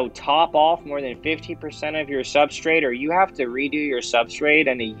top off more than 50% of your substrate, or you have to redo your substrate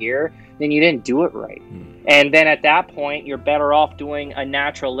in a year, then you didn't do it right. And then at that point, you're better off doing a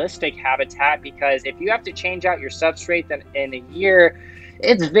naturalistic habitat, because if you have to change out your substrate in a year,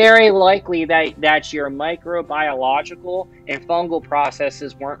 it's very likely that your microbiological and fungal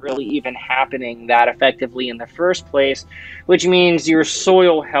processes weren't really even happening that effectively in the first place, which means your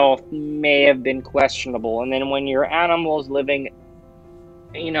soil health may have been questionable. And then when your animal's living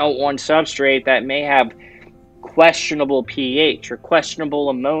on substrate that may have questionable pH or questionable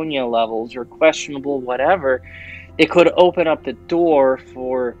ammonia levels or questionable whatever, it could open up the door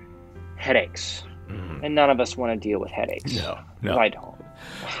for headaches. And none of us want to deal with headaches. No. I don't.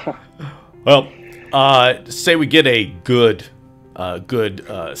 Well, say we get a good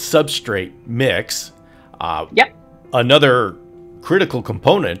substrate mix. Yep. Another critical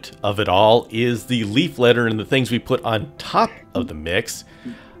component of it all is the leaf litter and the things we put on top of the mix.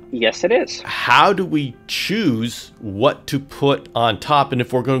 Yes, it is. How do we choose what to put on top? And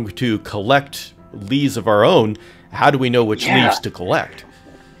if we're going to collect leaves of our own, how do we know which leaves to collect?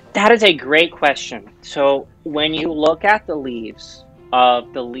 That is a great question. So when you look at the leaves,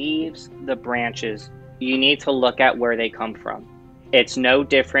 of the leaves, the branches, you need to look at where they come from. It's no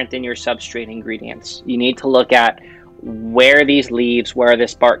different than your substrate ingredients. You need to look at where these leaves, where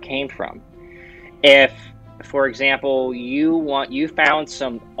this bark came from. If, for example, you found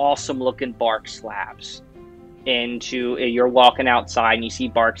some awesome looking bark slabs you're walking outside and you see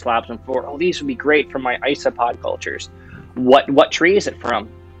bark slabs and these would be great for my isopod cultures. What tree is it from?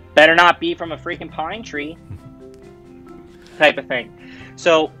 Better not be from a freaking pine tree type of thing.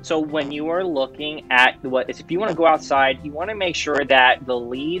 So when you are looking at if you want to go outside, you want to make sure that the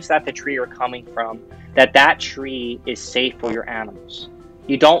leaves that the tree are coming from, that tree is safe for your animals.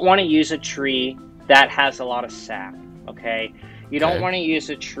 You don't want to use a tree that has a lot of sap, okay? You don't want to use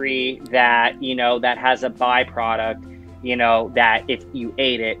a tree that, that has a byproduct, that if you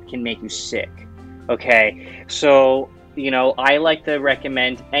ate it can make you sick, okay? So, I like to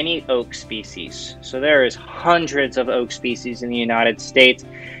recommend any oak species. So there is hundreds of oak species in the United States.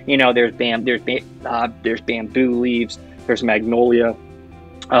 There's bamboo leaves, there's magnolia,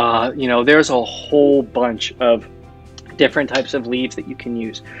 there's a whole bunch of different types of leaves that you can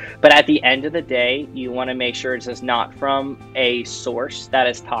use. But at the end of the day, you want to make sure it's just not from a source that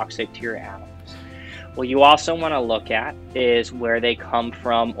is toxic to your animals. What you also want to look at is where they come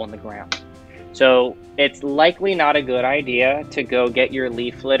from on the ground. So it's likely not a good idea to go get your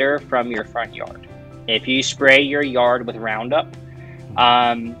leaf litter from your front yard. If you spray your yard with Roundup,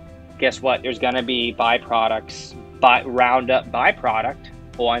 guess what? There's going to be Roundup byproduct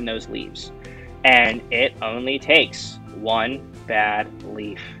on those leaves. And it only takes one bad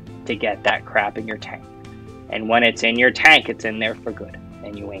leaf to get that crap in your tank. And when it's in your tank, it's in there for good,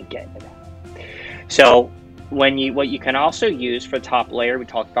 and you ain't getting it out. So what you can also use for top layer, we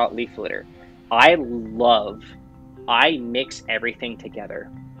talked about leaf litter. I mix everything together.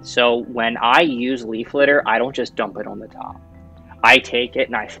 So when I use leaf litter, I don't just dump it on the top. I take it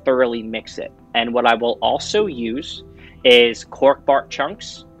and I thoroughly mix it. And what I will also use is cork bark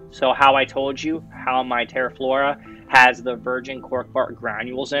chunks. So how I told you how my Terraflora has the virgin cork bark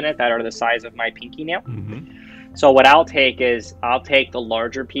granules in it that are the size of my pinky nail. Mm-hmm. So what I'll take the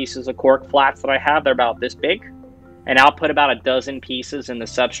larger pieces of cork flats that I have. They're about this big. And I'll put about a dozen pieces in the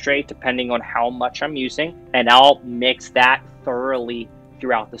substrate depending on how much I'm using. And I'll mix that thoroughly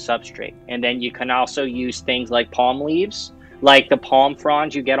throughout the substrate. And then you can also use things like palm leaves, like the palm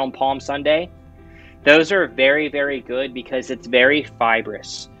fronds you get on Palm Sunday. Those are very, very good because it's very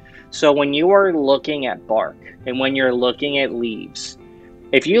fibrous. So when you are looking at bark and when you're looking at leaves,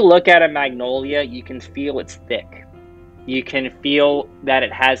 if you look at a magnolia, you can feel it's thick. You can feel that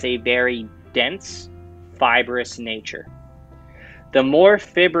it has a very dense, fibrous nature. The more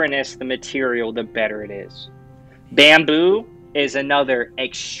fibrinous the material, the better it is. Bamboo is another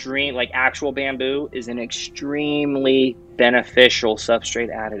extreme, like actual bamboo is an extremely beneficial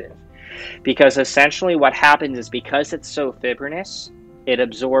substrate additive. Because essentially what happens is because it's so fibrinous, it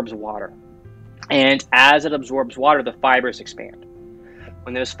absorbs water. And as it absorbs water, the fibers expand.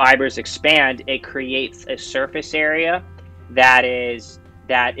 When those fibers expand, it creates a surface area that is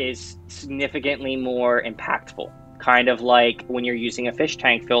significantly more impactful. Kind of like when you're using a fish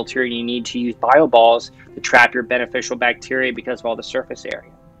tank filter, you need to use bioballs to trap your beneficial bacteria because of all the surface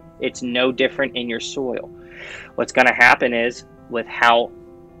area. It's no different in your soil. What's going to happen is with how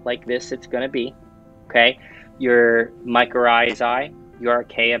like this it's going to be, okay, your mycorrhizae, your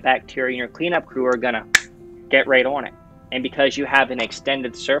archaea bacteria, and your cleanup crew are going to get right on it. And because you have an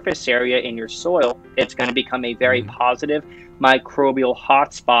extended surface area in your soil, it's going to become a very positive microbial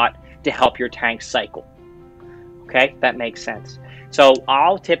hotspot to help your tank cycle. Okay, that makes sense. So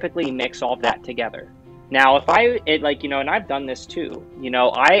I'll typically mix all of that together. Now, if and I've done this too.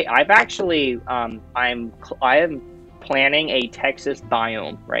 I've actually, I am planning a Texas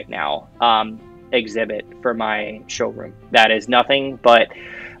biome right now exhibit for my showroom. That is nothing but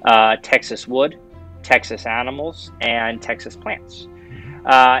Texas wood, Texas animals, and Texas plants.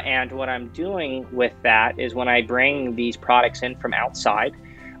 And what I'm doing with that is when I bring these products in from outside,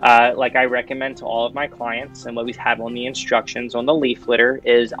 like I recommend to all of my clients, and what we have on the instructions on the leaf litter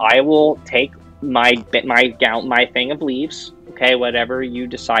is I will take my thing of leaves, okay, whatever you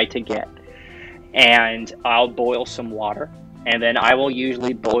decide to get, and I'll boil some water, and then I will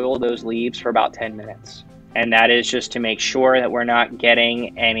usually boil those leaves for about 10 minutes. And that is just to make sure that we're not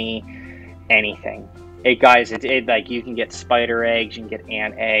getting anything. It like you can get spider eggs, you can get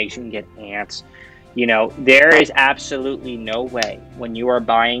ant eggs, you can get ants. There is absolutely no way when you are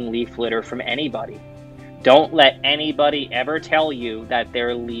buying leaf litter from anybody, don't let anybody ever tell you that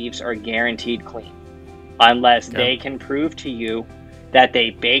their leaves are guaranteed clean unless they can prove to you that they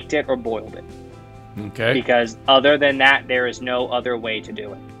baked it or boiled it. Okay. Because other than that, there is no other way to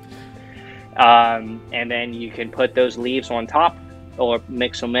do it. And then you can put those leaves on top or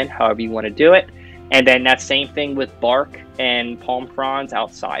mix them in, however you want to do it. And then that same thing with bark and palm fronds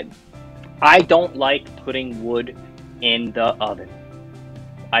outside. I don't like putting wood in the oven.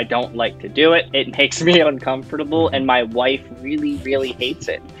 I don't like to do it. It makes me uncomfortable, and my wife really, really hates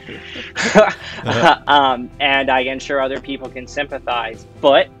it. And I am sure other people can sympathize.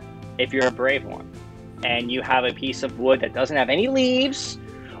 But if you're a brave one and you have a piece of wood that doesn't have any leaves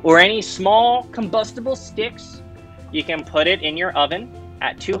or any small combustible sticks, you can put it in your oven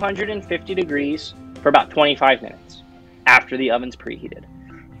at 250 degrees for about 25 minutes after the oven's preheated.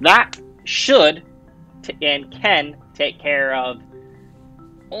 That should and can take care of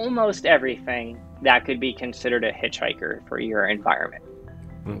almost everything that could be considered a hitchhiker for your environment.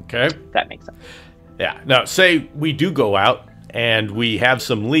 Okay. If that makes sense. Yeah. Now, say we do go out and we have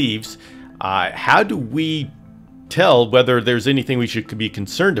some leaves. How do we tell whether there's anything we should be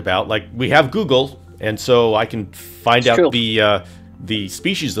concerned about? Like, we have Google, and so I can find out the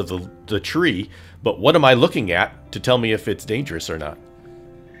species of the tree. But what am I looking at to tell me if it's dangerous or not?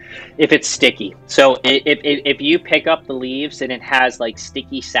 If it's sticky. So if you pick up the leaves and it has like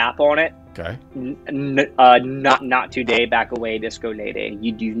sticky sap on it, okay, not today, back away, disco day.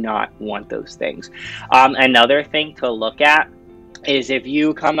 You do not want those things. Another thing to look at is if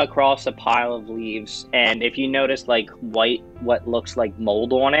you come across a pile of leaves and if you notice like what looks like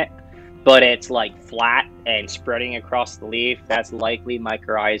mold on it, but it's like flat and spreading across the leaf, that's likely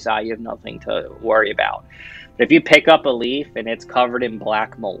mycorrhizae. You have nothing to worry about. But if you pick up a leaf and it's covered in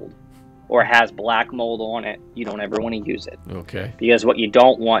black mold or has black mold on it, you don't ever want to use it. Okay. Because what you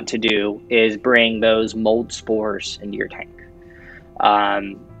don't want to do is bring those mold spores into your tank.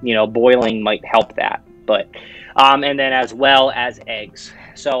 Boiling might help that. But and then as well as eggs.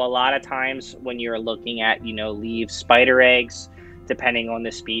 So a lot of times when you're looking at, leaves, spider eggs, depending on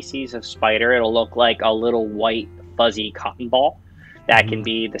the species of spider, it'll look like a little white fuzzy cotton ball. That can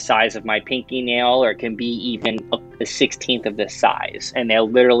be the size of my pinky nail, or it can be even a 16th of this size, and they'll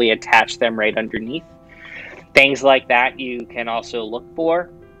literally attach them right underneath. Things like that you can also look for.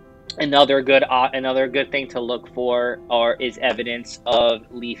 Another good thing to look for is evidence of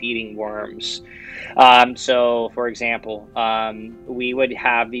leaf-eating worms. So, for example, we would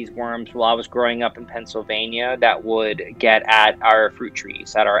have these worms while I was growing up in Pennsylvania that would get at our fruit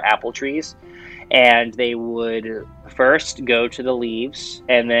trees, at our apple trees. And they would first go to the leaves,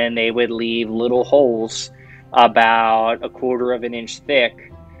 and then they would leave little holes about 1/4 of an inch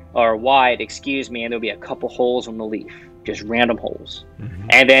thick or wide, and there'll be a couple holes on the leaf, just random holes.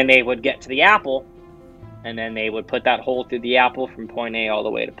 And then they would get to the apple, and then they would put that hole through the apple from point A all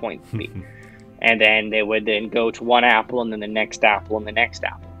the way to point B. And then they would then go to one apple, and then the next apple, and the next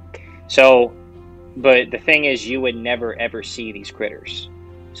apple. So, but the thing is, you would never ever see these critters.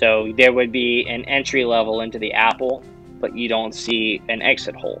 So there would be an entry level into the apple, but you don't see an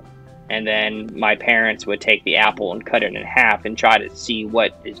exit hole. And then my parents would take the apple and cut it in half and try to see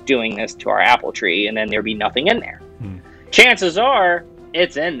what is doing this to our apple tree, and then there'd be nothing in there. Chances are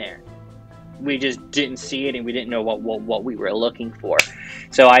it's in there. We just didn't see it, and we didn't know what we were looking for.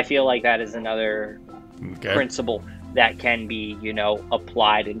 So I feel like that is another principle that can be,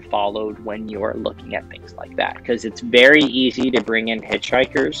 applied and followed when you're looking at things like that. Because it's very easy to bring in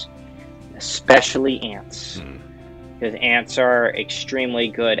hitchhikers, especially ants. Because ants are extremely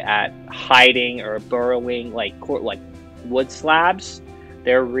good at hiding or burrowing like wood slabs.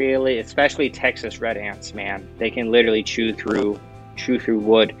 They're really, especially Texas red ants, man. They can literally chew through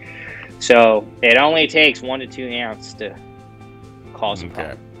wood. So it only takes 1 to 2 ants to cause a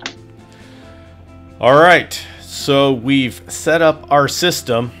problem. All right. So we've set up our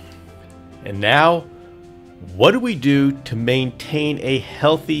system, and now what do we do to maintain a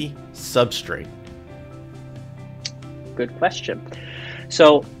healthy substrate? Good question.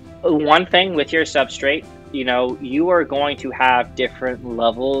 So one thing with your substrate, you are going to have different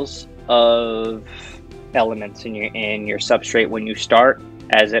levels of elements in your substrate when you start,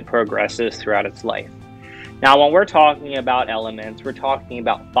 as it progresses throughout its life. Now, when we're talking about elements, we're talking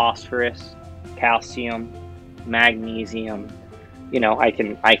about phosphorus, calcium, magnesium. I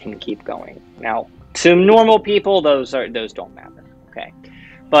can keep going. Now, to normal people, those don't matter. Okay,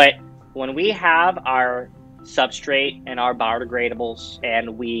 but when we have our substrate and our biodegradables, and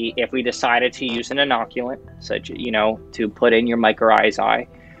if we decided to use an inoculant, such to put in your mycorrhizae,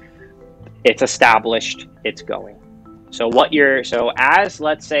 it's established, it's going. So as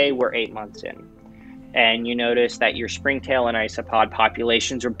let's say we're 8 months in, and you notice that your springtail and isopod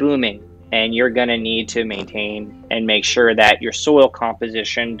populations are booming, and you're going to need to maintain and make sure that your soil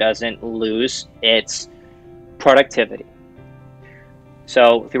composition doesn't lose its productivity.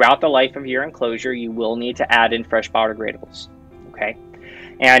 So throughout the life of your enclosure, you will need to add in fresh biodegradables, okay?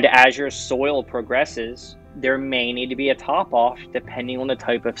 And as your soil progresses, there may need to be a top off depending on the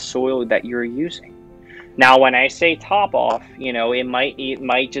type of soil that you're using. Now, when I say top off, you know, it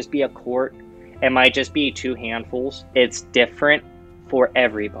might just be a quart, it might just be 2 handfuls. It's different for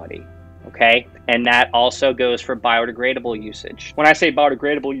everybody, okay? And that also goes for biodegradable usage. When I say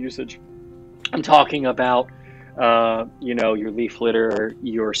biodegradable usage, I'm talking about, you know, your leaf litter,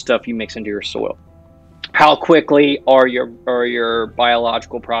 your stuff you mix into your soil. How quickly are your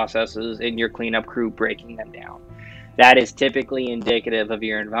biological processes in your cleanup crew breaking them down? That is typically indicative of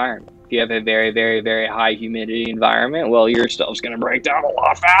your environment. If you have a very, very, very high humidity environment, well, your stuff's going to break down a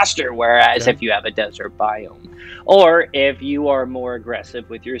lot faster. Whereas if you have a desert biome, or if you are more aggressive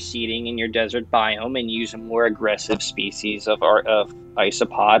with your seeding in your desert biome and use a more aggressive species of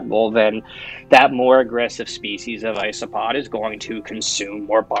isopod, well, then that more aggressive species of isopod is going to consume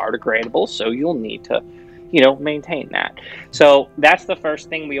more biodegradables. So you'll need to, you know, maintain that. So that's the first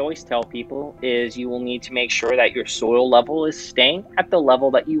thing we always tell people is you will need to make sure that your soil level is staying at the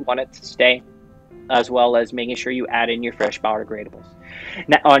level that you want it to stay, as well as making sure you add in your fresh biodegradables.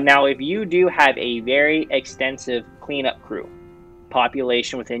 Now, if you do have a very extensive cleanup crew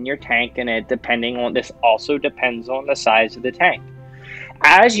population within your tank, and this also depends on the size of the tank.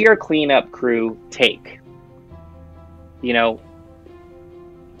 As your cleanup crew take, you know,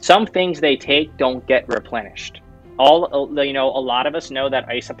 some things they take don't get replenished. A lot of us know that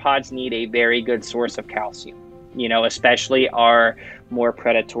isopods need a very good source of calcium, you know, especially our more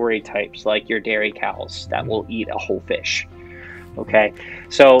predatory types like your dairy cows that will eat a whole fish. Okay,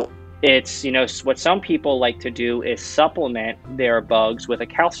 so it's, you know, what some people like to do is supplement their bugs with a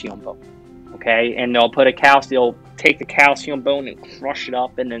calcium bone. Okay, and they'll take the calcium bone and crush it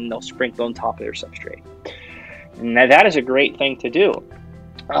up, and then they'll sprinkle on top of their substrate. And that is a great thing to do.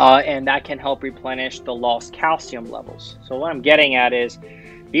 And that can help replenish the lost calcium levels. So what I'm getting at is,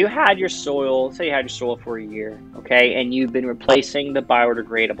 if you had your soil, say you had your soil for a year, okay, and you've been replacing the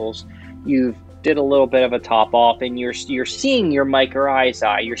biodegradables, you've did a little bit of a top off, and you're seeing your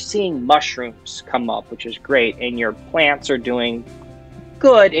mycorrhizae, you're seeing mushrooms come up, which is great, and your plants are doing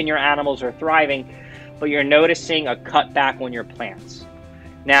good, and your animals are thriving, but you're noticing a cutback on your plants.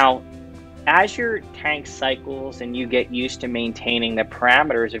 Now, as your tank cycles and you get used to maintaining the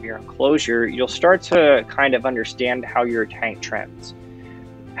parameters of your enclosure, you'll start to kind of understand how your tank trends.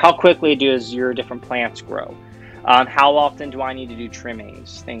 How quickly does your different plants grow? How often do I need to do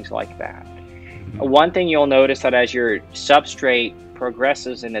trimmings? Things like that. One thing you'll notice that as your substrate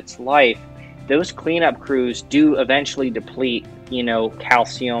progresses in its life, those cleanup crews do eventually deplete, you know,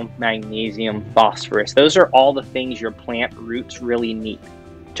 calcium, magnesium, phosphorus. Those are all the things your plant roots really need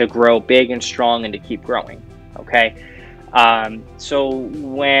to grow big and strong and to keep growing, okay? So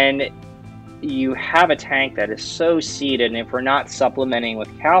when you have a tank that is so seeded, and if we're not supplementing with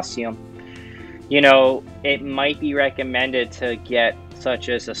calcium, you know, it might be recommended to get such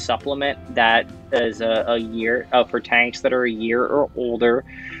as a supplement that is a year, for tanks that are a year or older,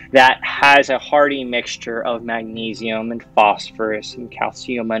 that has a hearty mixture of magnesium and phosphorus and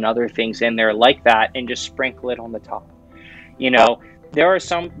calcium and other things in there like that, and just sprinkle it on the top. You know, there are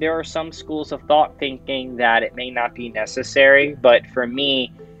some schools of thought thinking that it may not be necessary, but for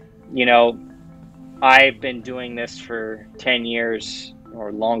me, you know, I've been doing this for 10 years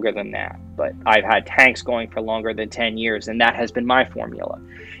or longer than that, but I've had tanks going for longer than 10 years, and that has been my formula.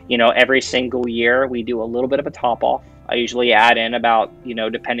 You know, every single year we do a little bit of a top off. I usually add in about, you know,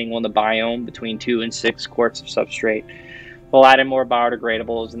 depending on the biome, between 2 and 6 quarts of substrate. We'll add in more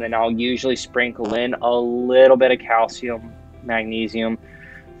biodegradables, and then I'll usually sprinkle in a little bit of calcium, magnesium,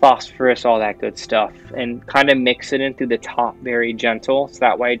 phosphorus, all that good stuff, and kind of mix it in through the top very gentle, so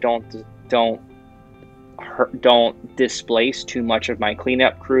that way don't displace too much of my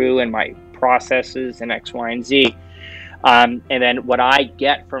cleanup crew and my processes and X, Y, and Z. And then what I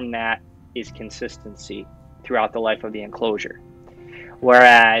get from that is consistency throughout the life of the enclosure.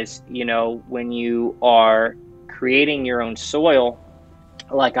 Whereas, you know, when you are creating your own soil,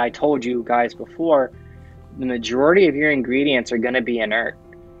 like I told you guys before, the majority of your ingredients are going to be inert,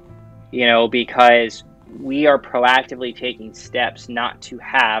 you know, because we are proactively taking steps not to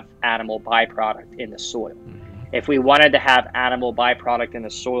have animal byproduct in the soil. If we wanted to have animal byproduct in the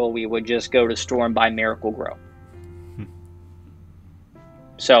soil, we would just go to store and buy Miracle-Gro.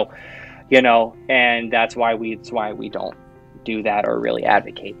 So, you know, and that's why we don't do that or really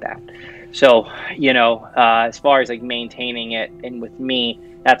advocate that. So, as far as like maintaining it, and with me,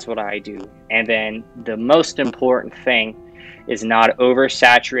 that's what I do. And then the most important thing is not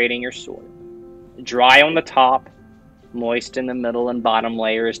oversaturating your soil. Dry on the top, moist in the middle and bottom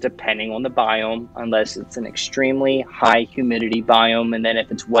layers, depending on the biome, unless it's an extremely high humidity biome. And then if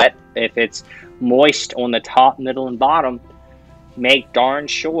it's moist on the top, middle, and bottom, make darn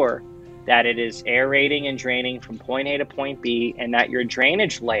sure that it is aerating and draining from point A to point B, and that your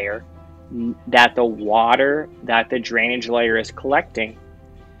drainage layer, that the water that the drainage layer is collecting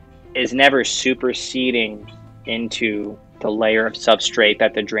is never superseding into the layer of substrate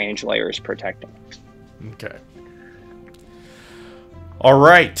that the drainage layer is protecting. Okay. All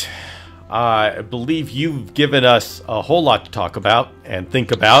right. I believe you've given us a whole lot to talk about and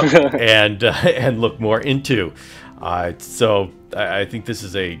think about and look more into. So I think this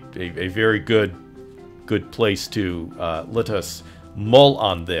is a very good place to let us mull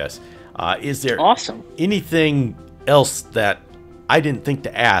on this. Is there awesome anything else that I didn't think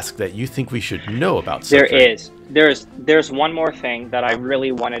to ask that you think we should know about substrate? There's one more thing that I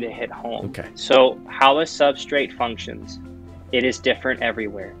really wanted to hit home. Okay. So how a substrate functions, it is different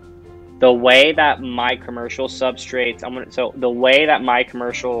everywhere. The way that my commercial substrates,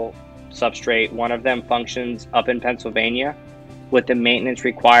 one of them functions up in Pennsylvania with the maintenance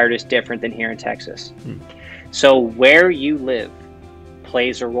required is different than here in Texas. So where you live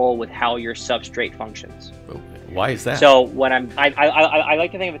plays a role with how your substrate functions. Why is that? So I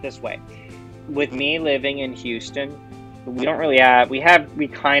like to think of it this way. With me living in Houston, we don't really have, we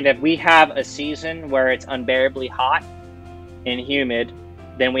have a season where it's unbearably hot and humid.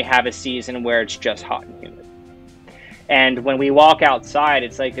 Then we have a season where it's just hot and humid. And when we walk outside,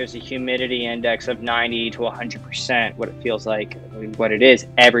 it's like there's a humidity index of 90 to 100%, what it feels like, what it is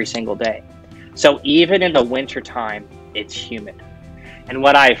every single day. So even in the winter time, it's humid. And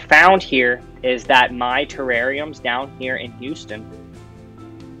what I found here is that my terrariums down here in Houston,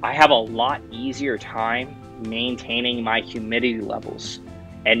 I have a lot easier time maintaining my humidity levels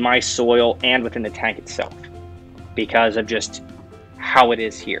in my soil and within the tank itself because of just how it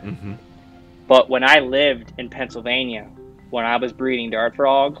is here. But when I lived in Pennsylvania, when I was breeding dart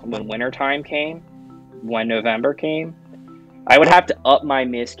frogs, when wintertime came, when November came, I would have to up my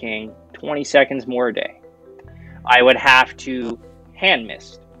mist king 20 seconds more a day. I would have to hand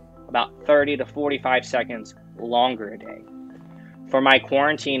mist about 30 to 45 seconds longer a day. For my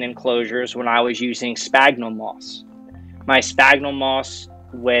quarantine enclosures, when I was using sphagnum moss, my sphagnum moss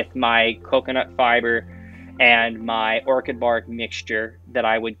with my coconut fiber and my orchid bark mixture that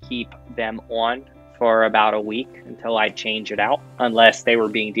I would keep them on for about a week until I'd change it out, unless they were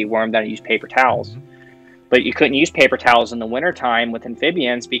being dewormed, then I used paper towels. But you couldn't use paper towels in the wintertime with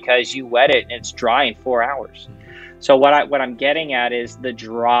amphibians because you wet it and it's dry in 4 hours. So what I'm getting at is the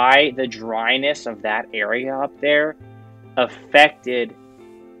dryness of that area up there affected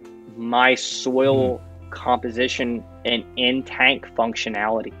my soil composition and in-tank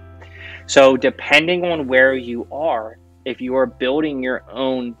functionality. So depending on where you are, if you are building your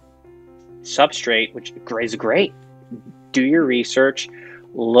own substrate, which is great, do your research,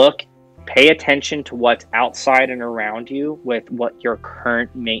 look, pay attention to what's outside and around you with what your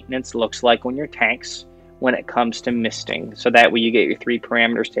current maintenance looks like on your tanks when it comes to misting. So that way you get your 3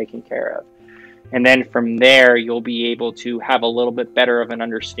 parameters taken care of. And then from there, you'll be able to have a little bit better of an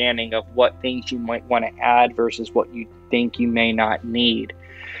understanding of what things you might want to add versus what you think you may not need.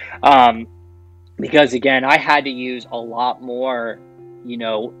 Because again, I had to use a lot more,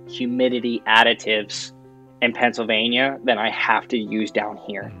 humidity additives in Pennsylvania than I have to use down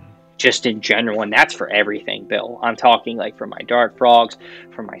here, just in general. And that's for everything, Bill. I'm talking like for my dart frogs,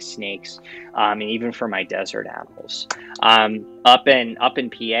 for my snakes, and even for my desert animals. Up in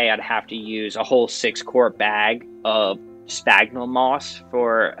PA, I'd have to use a whole 6-quart bag of sphagnum moss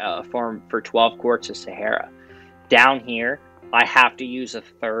for 12 quarts of Sahara. Down here, I have to use a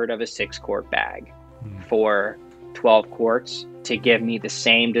third of a 6-quart bag for 12 quarts to give me the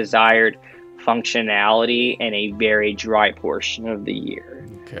same desired functionality in a very dry portion of the year.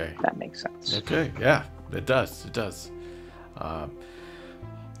 Okay. If that makes sense. Okay. Yeah, it does. It does. All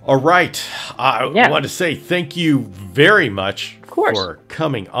right. I want to say thank you very much for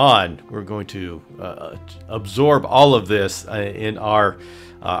coming on. We're going to absorb all of this in our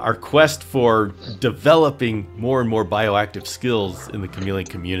quest for developing more and more bioactive skills in the chameleon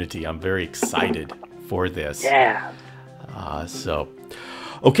community. I'm very excited for this. Yeah.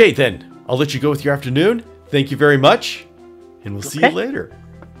 Okay, then I'll let you go with your afternoon. Thank you very much, and we'll see you later.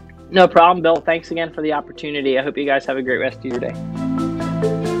 No problem, Bill. Thanks again for the opportunity. I hope you guys have a great rest of your day.